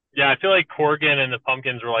 Yeah, I feel like Corgan and the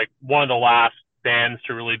Pumpkins were like one of the last bands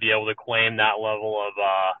to really be able to claim that level of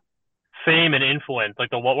fame and influence.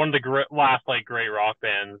 Like one of the last like great rock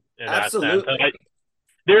bands in Absolutely. that sense.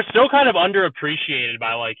 They're still kind of underappreciated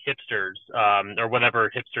by like hipsters, or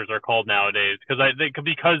whatever hipsters are called nowadays, because they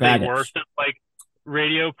were stuff like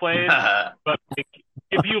radio plays. But like,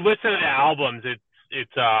 if you listen to the albums,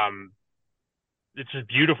 it's just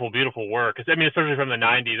beautiful, beautiful work. I mean, especially from the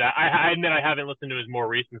 '90s. I admit I haven't listened to his more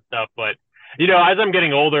recent stuff, but as I'm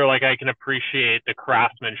getting older, like I can appreciate the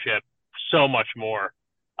craftsmanship so much more.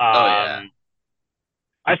 I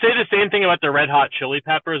say the same thing about the Red Hot Chili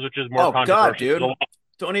Peppers, which is more controversial. God, dude.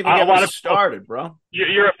 Don't even get me started, bro.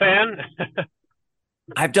 You're a fan?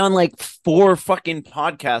 I've done like 4 fucking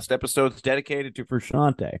podcast episodes dedicated to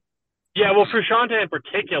Frusciante. Yeah, well, Frusciante in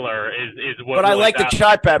particular is what. But I like the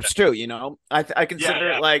Chai Peps too. I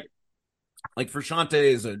consider it like Frusciante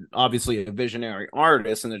is obviously a visionary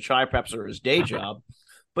artist, and the Chai Peps are his day job.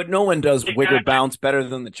 But no one does Wigger Bounce better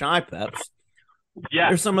than the Chai Peps. Yeah,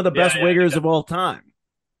 they're some of the best wiggers of all time.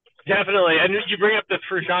 Definitely, and you bring up the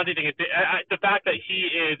Frusciante thing. The fact that he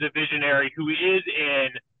is a visionary who is in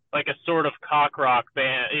like a sort of cock rock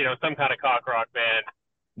band, some kind of cock rock band.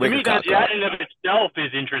 To me, that in and of itself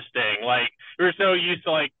is interesting. Like, we're so used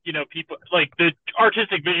to, like, people, like, the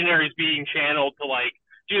artistic visionaries being channeled to, like,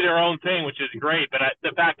 do their own thing, which is great. But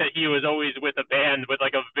the fact that he was always with a band with,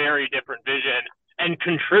 like, a very different vision and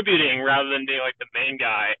contributing rather than being, like, the main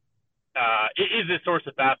guy, is a source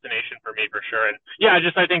of fascination for me, for sure. And, yeah,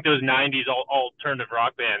 I think those 90s alternative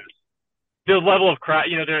rock bands, the level of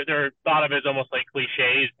they're thought of as almost like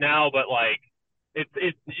cliches now, but, like,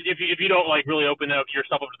 it's if you don't, like, really open up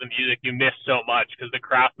yourself up to the music, you miss so much, because the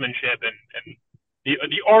craftsmanship and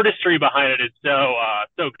the artistry behind it is so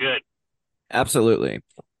good. Absolutely,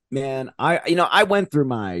 man. I went through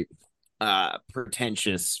my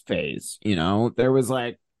pretentious phase. There was,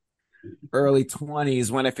 like, early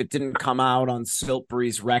 20s when, if it didn't come out on Silk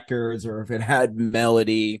Breeze Records, or if it had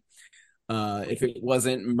melody, if it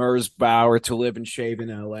wasn't Merzbow or To Live and Shave in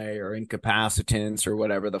LA or Incapacitants or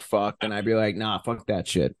whatever the fuck, then I'd be like, nah, fuck that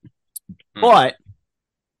shit. But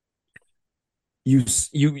you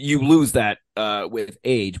lose that with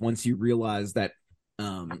age, once you realize that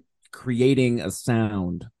creating a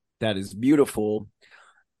sound that is beautiful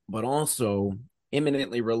but also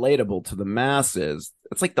eminently relatable to the masses,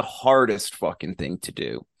 that's like the hardest fucking thing to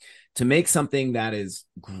do. To make something that is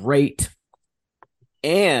great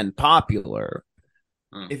and popular.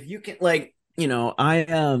 If you can, like, I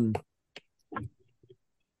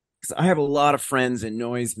have a lot of friends in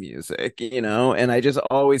noise music, and I just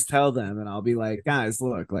always tell them, and I'll be like, guys,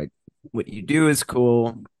 look, like, what you do is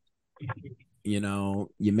cool. You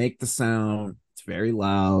make the sound, it's very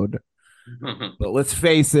loud, but let's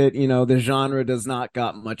face it, the genre does not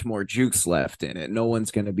got much more juice left in it. No one's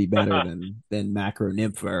going to be better than Macro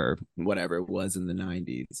Nymph or whatever it was in the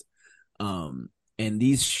 90s. And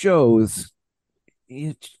these shows,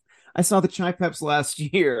 I saw the Chai Peps last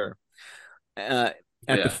year at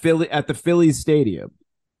the Phillies Stadium,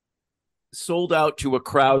 sold out to a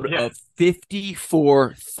crowd of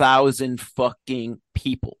 54,000 fucking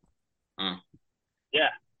people. Yeah.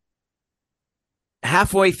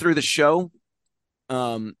 Halfway through the show,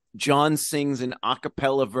 John sings an a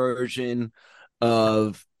cappella version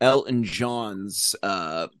of Elton John's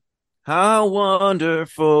How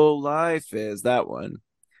Wonderful Life Is, that one.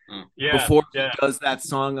 Before he does that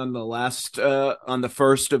song on the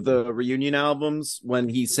first of the reunion albums, when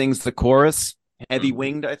he sings the chorus, Heavy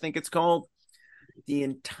Winged, I think it's called, the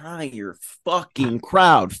entire fucking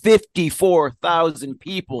crowd, 54,000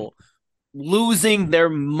 people, losing their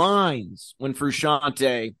minds when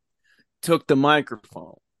Frusciante took the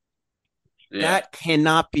microphone. That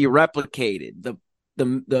cannot be replicated.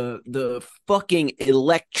 The fucking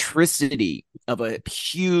electricity of a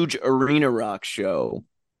huge arena rock show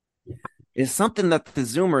is something that the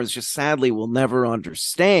Zoomers just sadly will never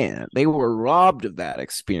understand. They were robbed of that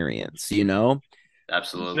experience,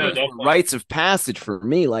 Absolutely. Rites of passage for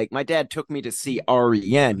me. Like, my dad took me to see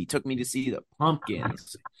REM. He took me to see the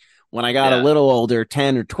Pumpkins. When I got a little older,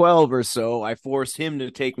 10 or 12 or so, I forced him to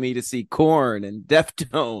take me to see Korn and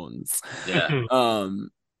Deftones. Yeah.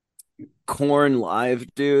 Korn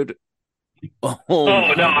live, dude. No,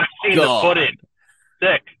 I've seen the footage.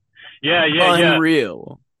 Sick. Yeah.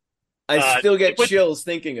 Unreal. I still get chills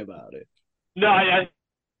thinking about it. No, I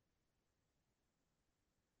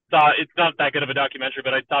saw, it's not that good of a documentary,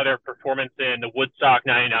 but I saw their performance in the Woodstock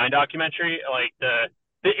 99 documentary. Like, the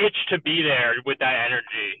itch to be there with that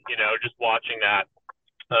energy, just watching that.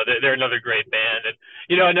 They're another great band. And,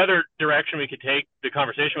 another direction we could take the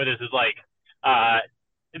conversation with this is, like,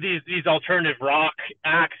 these alternative rock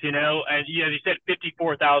acts, and you said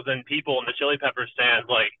 54,000 people in the Chili Peppers stands,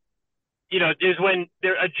 like, is when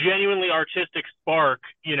they're a genuinely artistic spark,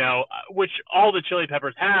 which all the Chili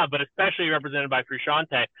Peppers have, but especially represented by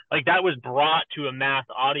Frusciante, like, that was brought to a mass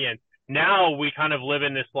audience. Now we kind of live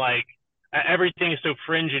in this, like, everything is so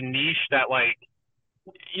fringe and niche that, like,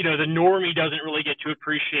 the normie doesn't really get to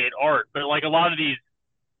appreciate art. But, like, a lot of these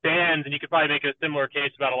bands, and you could probably make a similar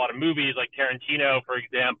case about a lot of movies, like Tarantino, for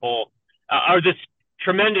example, are this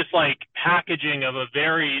tremendous, like, packaging of a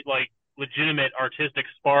very, like, legitimate artistic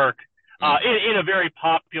spark in a very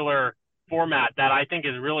popular format that I think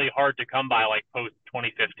is really hard to come by, like, post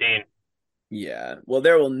 2015. Yeah, well,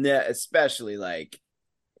 there will especially, like,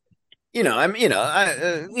 we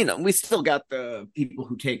still got the people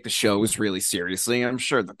who take the shows really seriously. I'm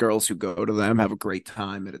sure the girls who go to them have a great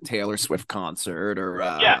time at a Taylor Swift concert, or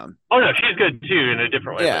oh no, she's good too in a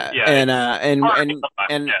different way.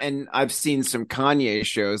 And I've seen some Kanye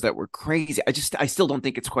shows that were crazy. I still don't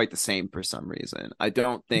think it's quite the same for some reason. I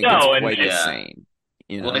don't think it's quite the same.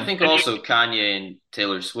 Well, I think also Kanye and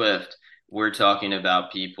Taylor Swift, we're talking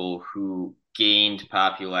about people who gained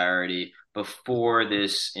popularity before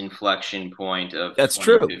this inflection point of That's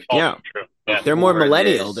true. 2015. Yeah. True. Yeah. They're more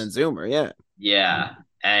millennial than Zoomer. Yeah. Yeah.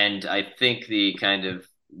 And I think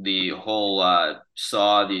the whole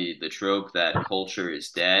saw the trope that culture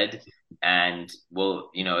is dead. And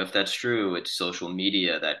well, if that's true, it's social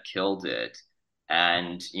media that killed it.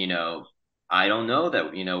 And, I don't know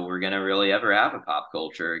that, we're gonna really ever have a pop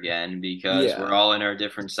culture again because we're all in our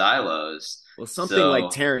different silos. Well, something like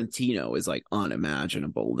Tarantino is like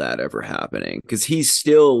unimaginable that ever happening because he's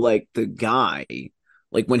still like the guy.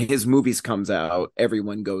 Like when his movies comes out,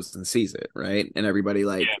 everyone goes and sees it, right? And everybody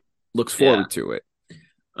looks forward to it.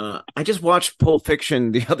 I just watched Pulp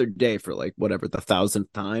Fiction the other day for like whatever the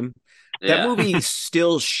 1,000th time. That movie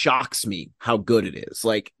still shocks me how good it is.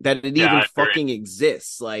 Like that it even fucking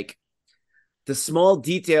exists. Like the small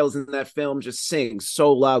details in that film just sing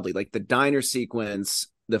so loudly. Like the diner sequence,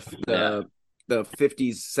 the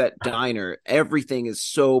 50s set diner, everything is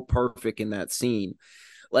so perfect in that scene.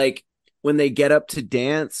 Like when they get up to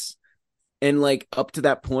dance and like up to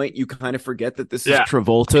that point, you kind of forget that this is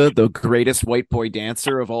Travolta, the greatest white boy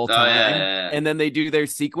dancer of all time. And then they do their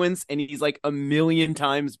sequence and he's like a million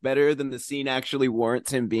times better than the scene actually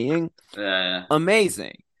warrants him being.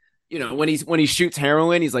 Amazing. When he shoots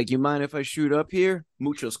heroin, he's like, "You mind if I shoot up here?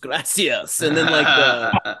 Muchos gracias." And then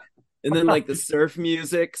like the surf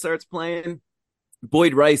music starts playing.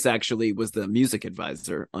 Boyd Rice actually was the music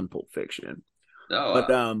advisor on Pulp Fiction. But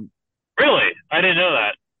really, I didn't know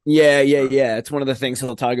that. Yeah. It's one of the things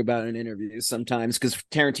he'll talk about in interviews sometimes because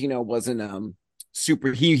Tarantino wasn't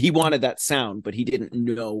super. He wanted that sound, but he didn't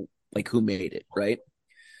know like who made it, right?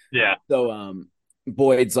 Yeah. So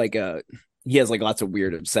Boyd's like he has like lots of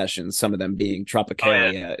weird obsessions, some of them being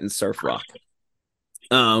Tropicalia and surf rock.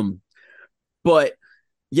 But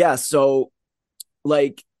yeah, so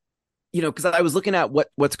like, because I was looking at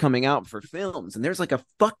what's coming out for films, and there's like a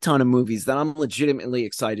fuck ton of movies that I'm legitimately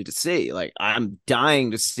excited to see. Like I'm dying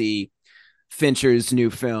to see Fincher's new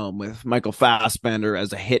film with Michael Fassbender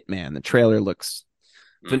as a hitman. The trailer looks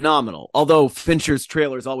phenomenal. Although Fincher's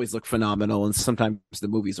trailers always look phenomenal, and sometimes the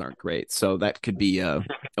movies aren't great, so that could be a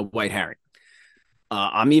white herring.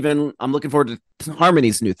 I'm looking forward to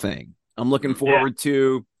Harmony's new thing. I'm looking forward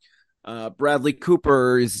to Bradley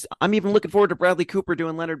Cooper's. I'm even looking forward to Bradley Cooper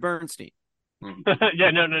doing Leonard Bernstein.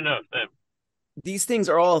 No. These things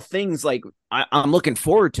are all things like I'm looking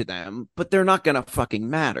forward to them, but they're not gonna fucking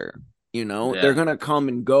matter. They're gonna come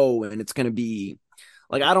and go, and it's gonna be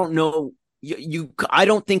like I don't know. I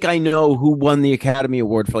don't think I know who won the Academy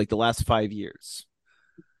Award for like the last 5 years.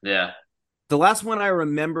 Yeah, the last one I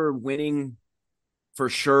remember winning for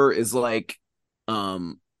sure is like I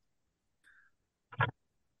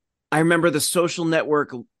remember The Social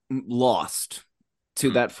Network lost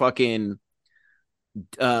to that fucking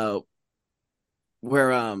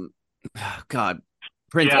where God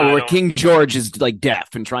Prince or King George is like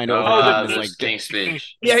deaf and trying to overcome his like King's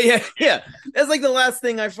Speech. Yeah. That's like the last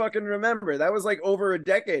thing I fucking remember. That was like over a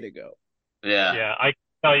decade ago. Yeah. I can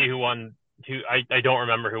tell you who won. I don't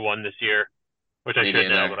remember who won this year, which I should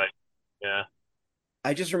know, but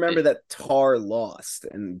I just remember that Tar lost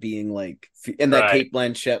and being like, and that Cate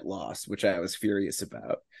Blanchett lost, which I was furious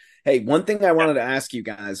about. Hey, one thing I wanted to ask you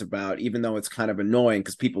guys about, even though it's kind of annoying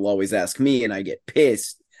because people always ask me and I get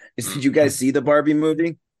pissed, is did you guys see the Barbie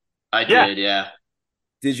movie? I did, yeah.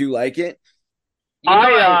 Did you like it? Go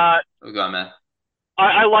on, man.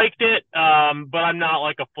 I liked it, but I'm not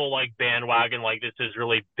like a full like bandwagon. Like this is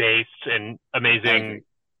really based and amazing.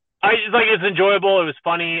 It's enjoyable. It was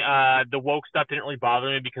funny. The woke stuff didn't really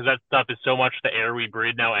bother me because that stuff is so much the air we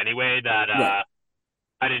breathe now anyway that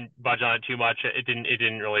I didn't budge on it too much. It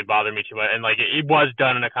didn't really bother me too much, and like it was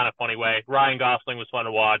done in a kind of funny way. Ryan Gosling was fun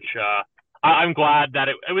to watch. I'm glad that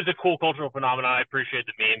it was a cool cultural phenomenon. I appreciate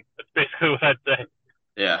the meme. That's basically what I'd say.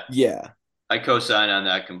 Yeah. I co-sign on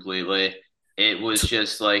that completely. It was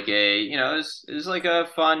just like it was like a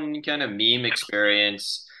fun kind of meme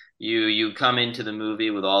experience. You come into the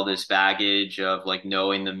movie with all this baggage of like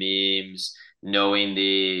knowing the memes, knowing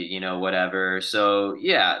the, whatever. So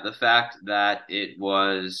yeah, the fact that it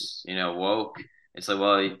was, woke, it's like,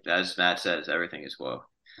 well, as Matt says, everything is woke.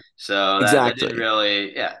 So that didn't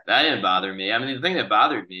really, that didn't bother me. I mean, the thing that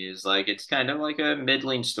bothered me is like, it's kind of like a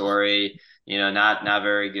middling story, not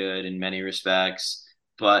very good in many respects,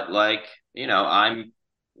 but like,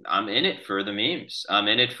 I'm in it for the memes. I'm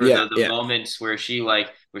in it for the moments where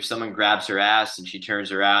where someone grabs her ass and she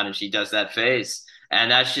turns around and she does that face.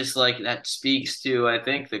 And that's just like, that speaks to, I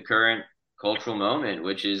think, the current cultural moment,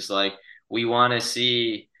 which is like, we want to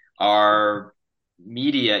see our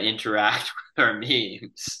media interact with our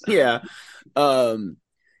memes. Yeah.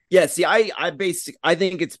 Yeah, see, I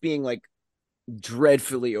think it's being like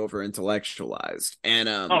dreadfully over intellectualized. And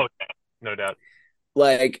Oh, no doubt.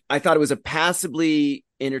 like I thought it was a passably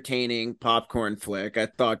entertaining popcorn flick. I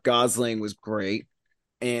thought Gosling was great.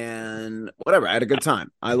 And whatever, I had a good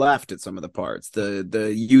time. I laughed at some of the parts.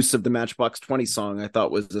 The use of the Matchbox 20 song I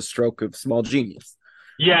thought was a stroke of small genius.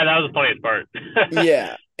 Yeah, that was the funniest part.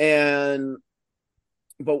 Yeah.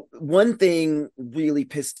 But one thing really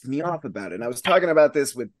pissed me off about it, and I was talking about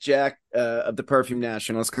this with Jack of the Perfume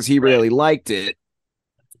Nationals because he really liked it.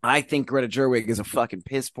 I think Greta Gerwig is a fucking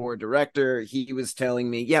piss poor director. He was telling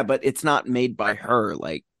me, yeah, but it's not made by her.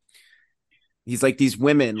 Like, he's like, these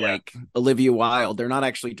women, like Olivia Wilde, they're not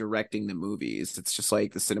actually directing the movies. It's just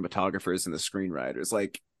like the cinematographers and the screenwriters.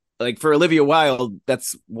 Like for Olivia Wilde,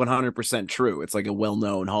 that's 100% true. It's like a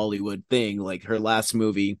well-known Hollywood thing. Like her last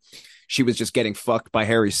movie, she was just getting fucked by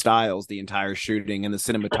Harry Styles the entire shooting, and the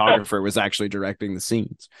cinematographer was actually directing the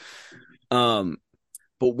scenes.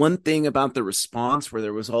 But one thing about the response where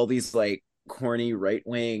there was all these like corny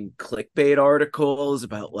right-wing clickbait articles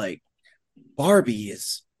about like Barbie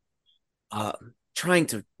is trying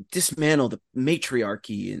to dismantle the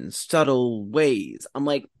matriarchy in subtle ways. I'm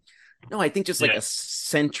like, no, I think just like a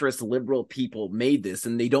centrist liberal people made this,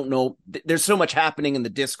 and they don't know. There's so much happening in the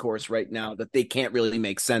discourse right now that they can't really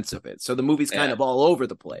make sense of it. So the movie's kind of all over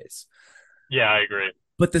the place. Yeah, I agree.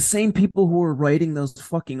 But the same people who were writing those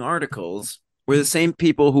fucking articles were the same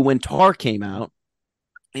people who, when Tar came out,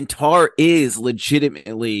 and Tar is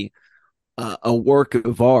legitimately a work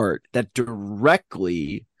of art that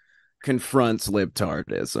directly confronts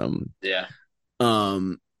libtardism. Yeah.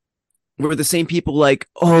 Were the same people like,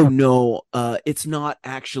 oh no, it's not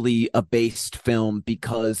actually a based film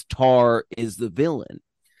because Tar is the villain.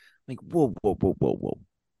 Like, whoa.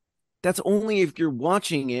 That's only if you're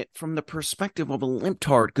watching it from the perspective of a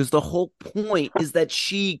libtard, because the whole point is that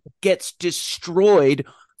she gets destroyed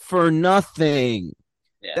for nothing.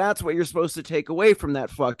 Yeah. That's what you're supposed to take away from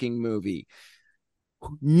that fucking movie.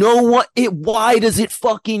 Why does it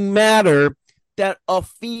fucking matter that a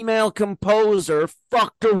female composer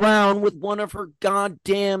fucked around with one of her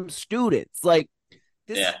goddamn students? Like,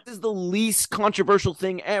 this is the least controversial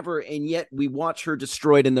thing ever, and yet we watch her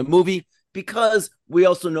destroyed in the movie because we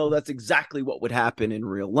also know that's exactly what would happen in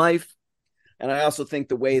real life. And I also think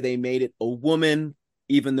the way they made it a woman,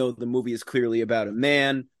 even though the movie is clearly about a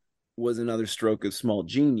man, was another stroke of small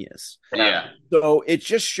genius. Yeah. So it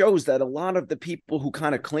just shows that a lot of the people who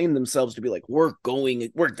kind of claim themselves to be like, we're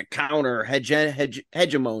the counter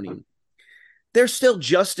hegemony, they're still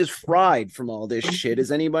just as fried from all this shit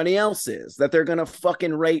as anybody else is. That they're going to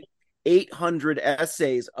fucking write 800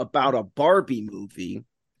 essays about a Barbie movie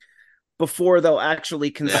before they'll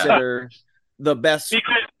actually consider the best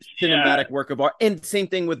cinematic work of art. And same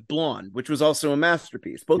thing with Blonde, which was also a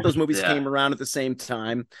masterpiece. Both those movies came around at the same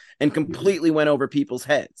time and completely went over people's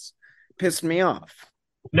heads. Pissed me off.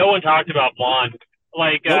 No one talked about Blonde.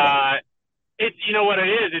 Like, it's, you know what it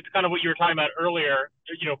is? It's kind of what you were talking about earlier.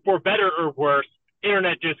 You know, for better or worse,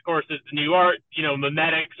 internet discourse is the new art. You know,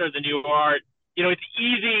 memetics are the new art. You know, it's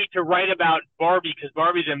easy to write about Barbie because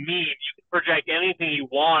Barbie's a meme. You can project anything you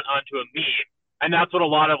want onto a meme. And that's what a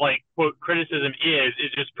lot of, like, quote, criticism is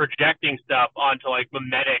just projecting stuff onto, like,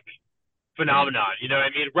 mimetic phenomenon. You know what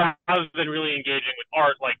I mean? Rather than really engaging with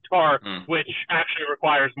art like Tar, which actually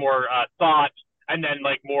requires more thought and then,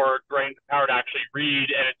 like, more brain power to actually read.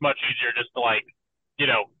 And it's much easier just to, like,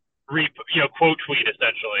 quote tweet,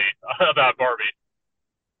 essentially, about Barbie.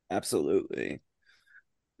 Absolutely.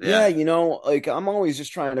 Yeah, you know, like, I'm always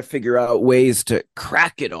just trying to figure out ways to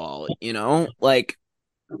crack it all, you know? Like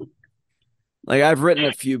I've written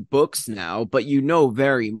a few books now, but you know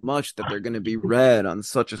very much that they're going to be read on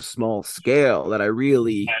such a small scale that I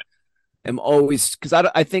really am always, because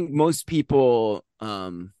I think most people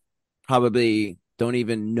probably don't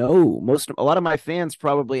even know. A lot of my fans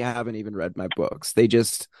probably haven't even read my books. They're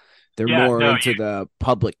more into the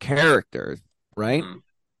public character, right?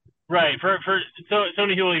 Right. So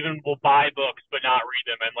many people even will buy books but not read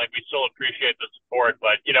them, and, like, we still appreciate the support,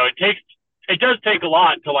 but, you know, it does take a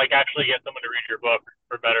lot to, like, actually get someone to read your book,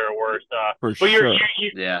 for better or worse. For but sure.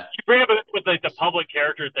 You bring up with, like, the public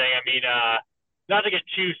character thing. I mean, not to get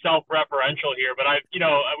too self-referential here, but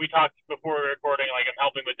we talked before we were recording, like, I'm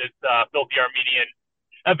helping with this Filthy Armenian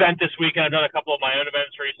event this week, and I've done a couple of my own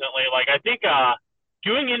events recently. Like, I think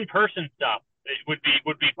doing in-person stuff would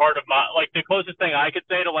be part of my, like, the closest thing I could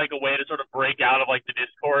say to, like, a way to sort of break out of, like, the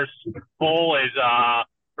discourse bowl is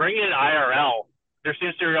bringing in IRL. There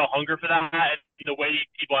seems to be a real hunger for that, and the way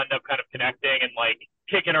people end up kind of connecting and, like,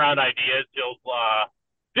 kicking around ideas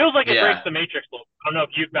feels like it breaks the matrix a little. I don't know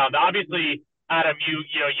if you've found. Obviously, Adam,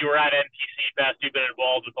 you were at NPC Fest. You've been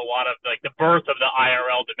involved with a lot of like the birth of the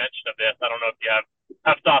IRL dimension of this. I don't know if you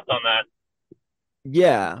have thoughts on that.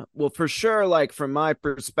 Yeah, well, for sure. Like from my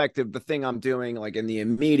perspective, the thing I'm doing, like in the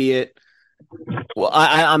immediate, well,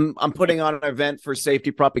 I'm putting on an event for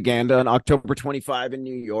Safety Propaganda on October 25 in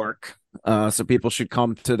New York. So people should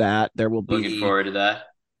come to that. There will be looking forward to that.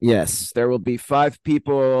 Yes, there will be 5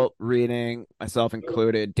 people reading, myself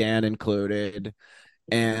included, Dan included.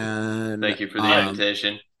 And thank you for the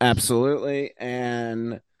invitation. Absolutely.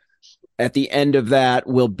 And at the end of that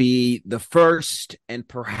will be the first and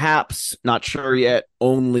perhaps, not sure yet,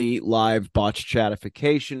 only live botch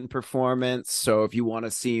chatification performance. So if you want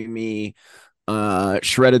to see me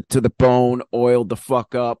shredded to the bone, oiled the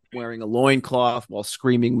fuck up, wearing a loincloth while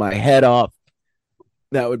screaming my head off,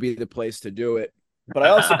 that would be the place to do it. But I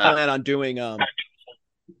also plan on doing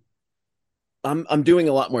I'm doing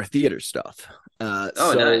a lot more theater stuff.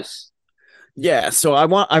 Nice. Yeah, so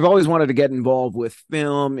I've always wanted to get involved with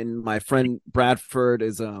film, and my friend Bradford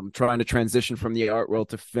is trying to transition from the art world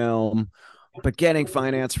to film. But getting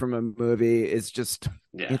finance from a movie is just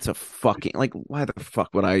it's a fucking, like, why the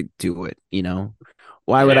fuck would I do it, you know?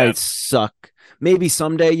 Why would I suck? Maybe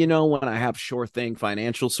someday, you know, when I have sure thing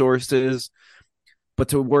financial sources, but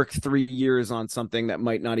to work 3 years on something that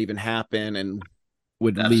might not even happen and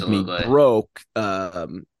would leave me broke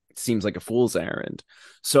seems like a fool's errand.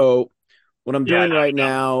 So what I'm doing right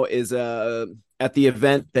now is at the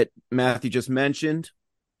event that Matthew just mentioned,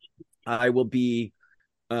 I will be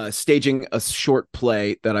staging a short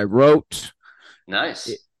play that I wrote.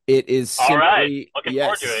 Nice. It is simply, all right. Looking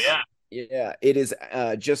forward to it. Yeah, it is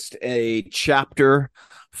just a chapter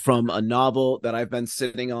from a novel that I've been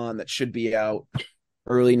sitting on that should be out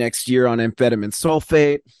early next year on amphetamine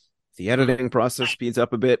sulfate. The editing process speeds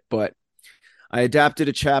up a bit, but I adapted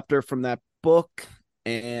a chapter from that book,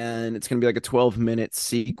 and it's going to be like a 12-minute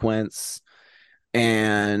sequence.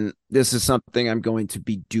 And this is something I'm going to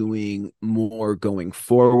be doing more going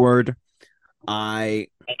forward. I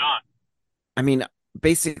mean,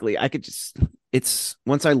 basically, I could just, it's,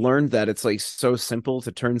 once I learned that it's like so simple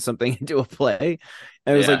to turn something into a play,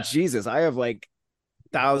 and it was like, Jesus, I have like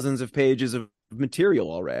thousands of pages of material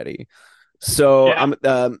already. So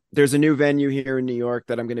there's a new venue here in New York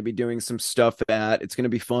that I'm going to be doing some stuff at. It's going to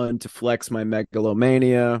be fun to flex my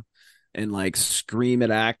megalomania and like scream at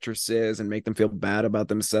actresses and make them feel bad about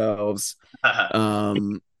themselves.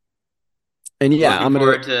 And yeah, I'm looking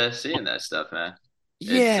forward to seeing that stuff, man.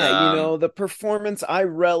 Yeah, you know, the performance, I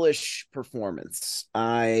relish performance.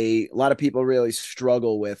 A lot of people really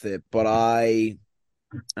struggle with it, but I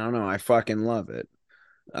don't know, I fucking love it.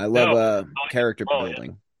 I love character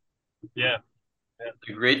building. Yeah.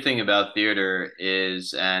 The great thing about theater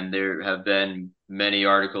is, and there have been many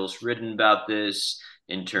articles written about this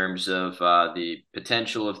in terms of the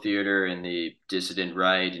potential of theater in the dissident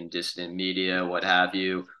right and dissident media, what have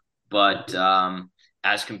you. But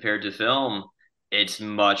as compared to film, it's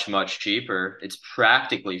much, much cheaper. It's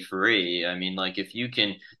practically free. I mean, like if you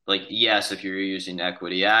can, like, yes, if you're using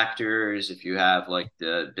equity actors, if you have like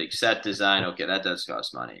the big set design, okay, that does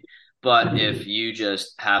cost money. But if you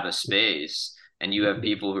just have a space and you have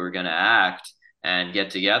people who are going to act and get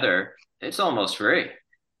together, it's almost free.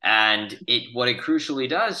 And what it crucially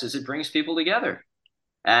does is it brings people together.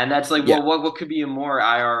 And that's like, well, what could be a more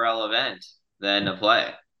IRL event than a play?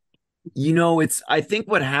 You know, I think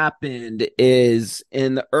what happened is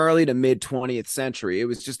in the early to mid 20th century, it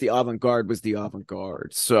was just the avant-garde was the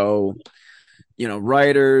avant-garde. So, you know,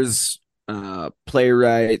 writers,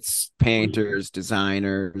 playwrights, painters,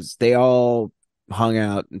 designers, they all hung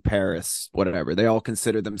out in Paris, whatever. They all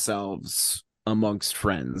considered themselves amongst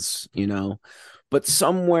friends, you know. But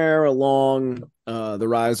somewhere along the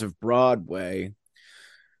rise of Broadway,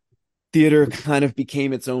 theater kind of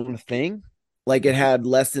became its own thing. Like it had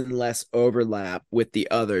less and less overlap with the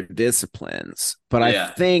other disciplines. But I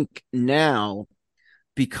think now,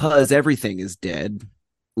 because everything is dead,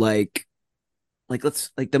 like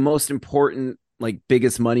the most important, like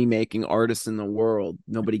biggest money making artists in the world,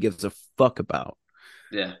 nobody gives a fuck about.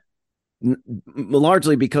 Yeah.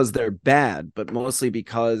 Largely because they're bad, but mostly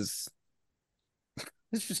because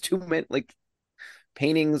there's just too many, like,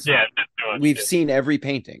 paintings. Yeah, we've seen every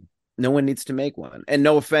painting. No one needs to make one. And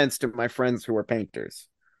no offense to my friends who are painters.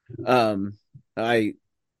 I'm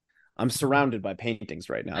surrounded by paintings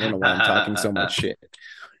right now. I don't know why I'm talking so much shit.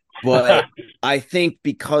 But I think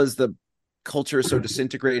because the culture is so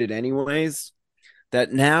disintegrated anyways,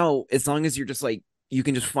 that now, as long as you're just like, you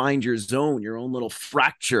can just find your zone, your own little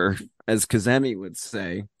fracture, as Kazemi would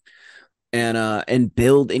say, and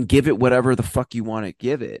build and give it whatever the fuck you want to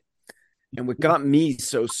give it. And what got me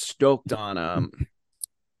so stoked on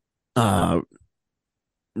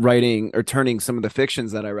writing or turning some of the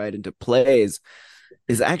fictions that I write into plays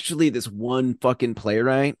is actually this one fucking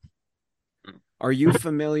playwright. Are you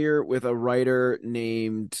familiar with a writer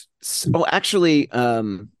named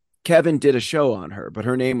Kevin did a show on her, but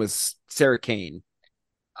her name was Sarah Kane.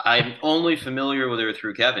 I'm only familiar with her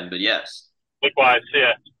through Kevin, but yes. Likewise,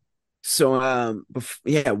 yeah. So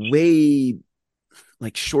way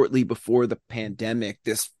like shortly before the pandemic,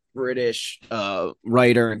 this British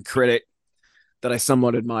writer and critic that I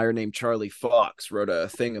somewhat admire named Charlie Fox wrote a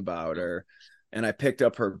thing about her, and I picked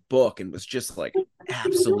up her book and was just like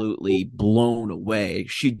absolutely blown away.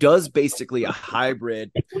 She does basically a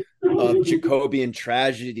hybrid of Jacobean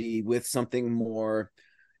tragedy with something more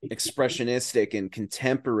expressionistic and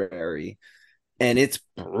contemporary, and it's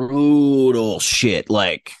brutal shit,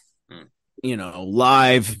 like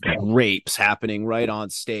live rapes happening right on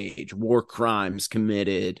stage, war crimes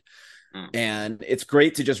committed. And it's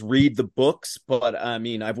great to just read the books, but I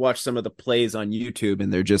mean, I've watched some of the plays on YouTube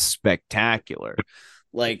and they're just spectacular.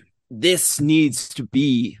 Like, this needs to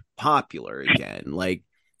be popular again. Like,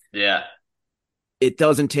 yeah, it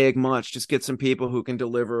doesn't take much. Just get some people who can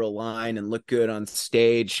deliver a line and look good on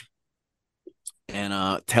stage and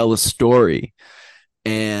tell a story.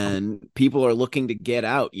 And people are looking to get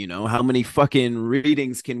out. How many fucking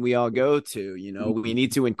readings can we all go to? We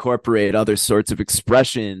need to incorporate other sorts of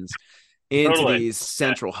expressions into these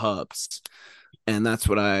central hubs, and that's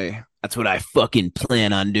what I fucking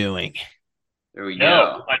plan on doing. There we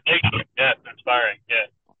go. I think yeah, inspiring.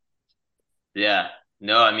 Yeah.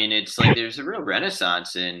 No, I mean, it's like there's a real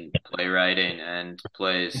renaissance in playwriting and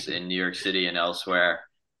plays in New York City and elsewhere.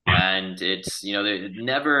 And it's, there's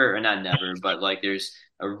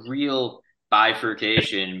a real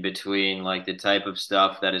bifurcation between like the type of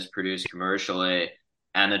stuff that is produced commercially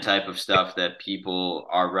and the type of stuff that people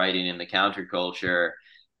are writing in the counterculture.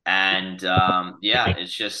 And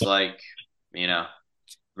it's just like,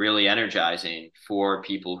 really energizing for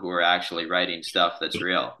people who are actually writing stuff that's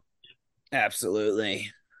real. Absolutely.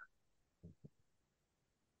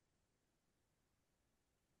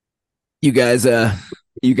 You guys, you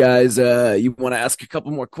want to ask a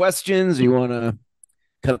couple more questions, or you want to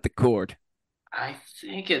cut the cord? I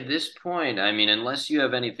think at this point, I mean, unless you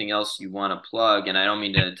have anything else you want to plug, and I don't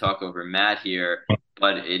mean to talk over Matt here,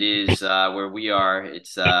 but it is where we are.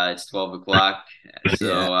 It's 12:00,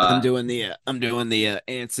 so I'm doing the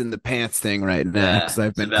ants in the pants thing right now because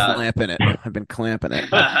I've been clamping it.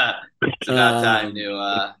 It's about time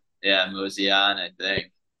to mosey on, I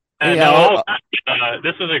think.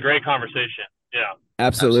 This was a great conversation. Yeah,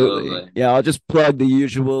 absolutely. Yeah, I'll just plug the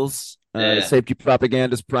usuals. Safety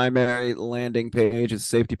Propaganda's primary landing page is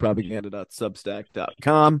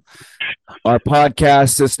safetypropaganda.substack.com. Our podcast,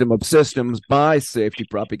 System of Systems by Safety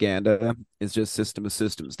Propaganda, is just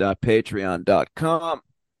systemofsystems.patreon.com.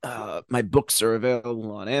 My books are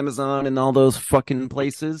available on Amazon and all those fucking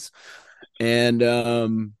places. And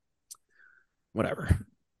whatever.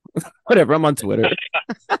 I'm on Twitter.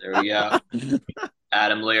 There we go.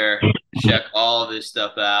 Adam Lehrer, check all of this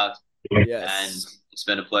stuff out. Yes. And it's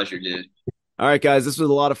been a pleasure, dude. All right, guys. This was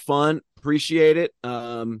a lot of fun. Appreciate it.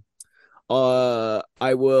 I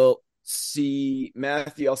will see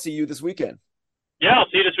Matthew. I'll see you this weekend. Yeah, I'll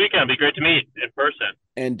see you this weekend. It'll be great to meet in person.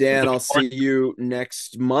 And Dan, I'll see you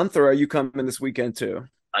next month, or are you coming this weekend too?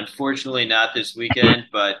 Unfortunately, not this weekend,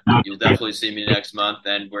 but you'll definitely see me next month,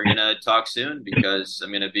 and we're gonna talk soon because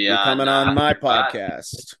I'm gonna be coming on my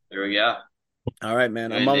podcast. There we go. All right,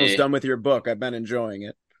 man. I'm almost done with your book. I've been enjoying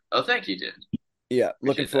it. Oh, thank you, dude. Yeah,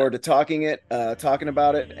 looking forward to talking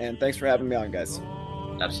about it, and thanks for having me on, guys.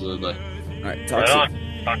 Absolutely. All right, talk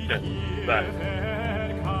soon. Talk soon. Bye.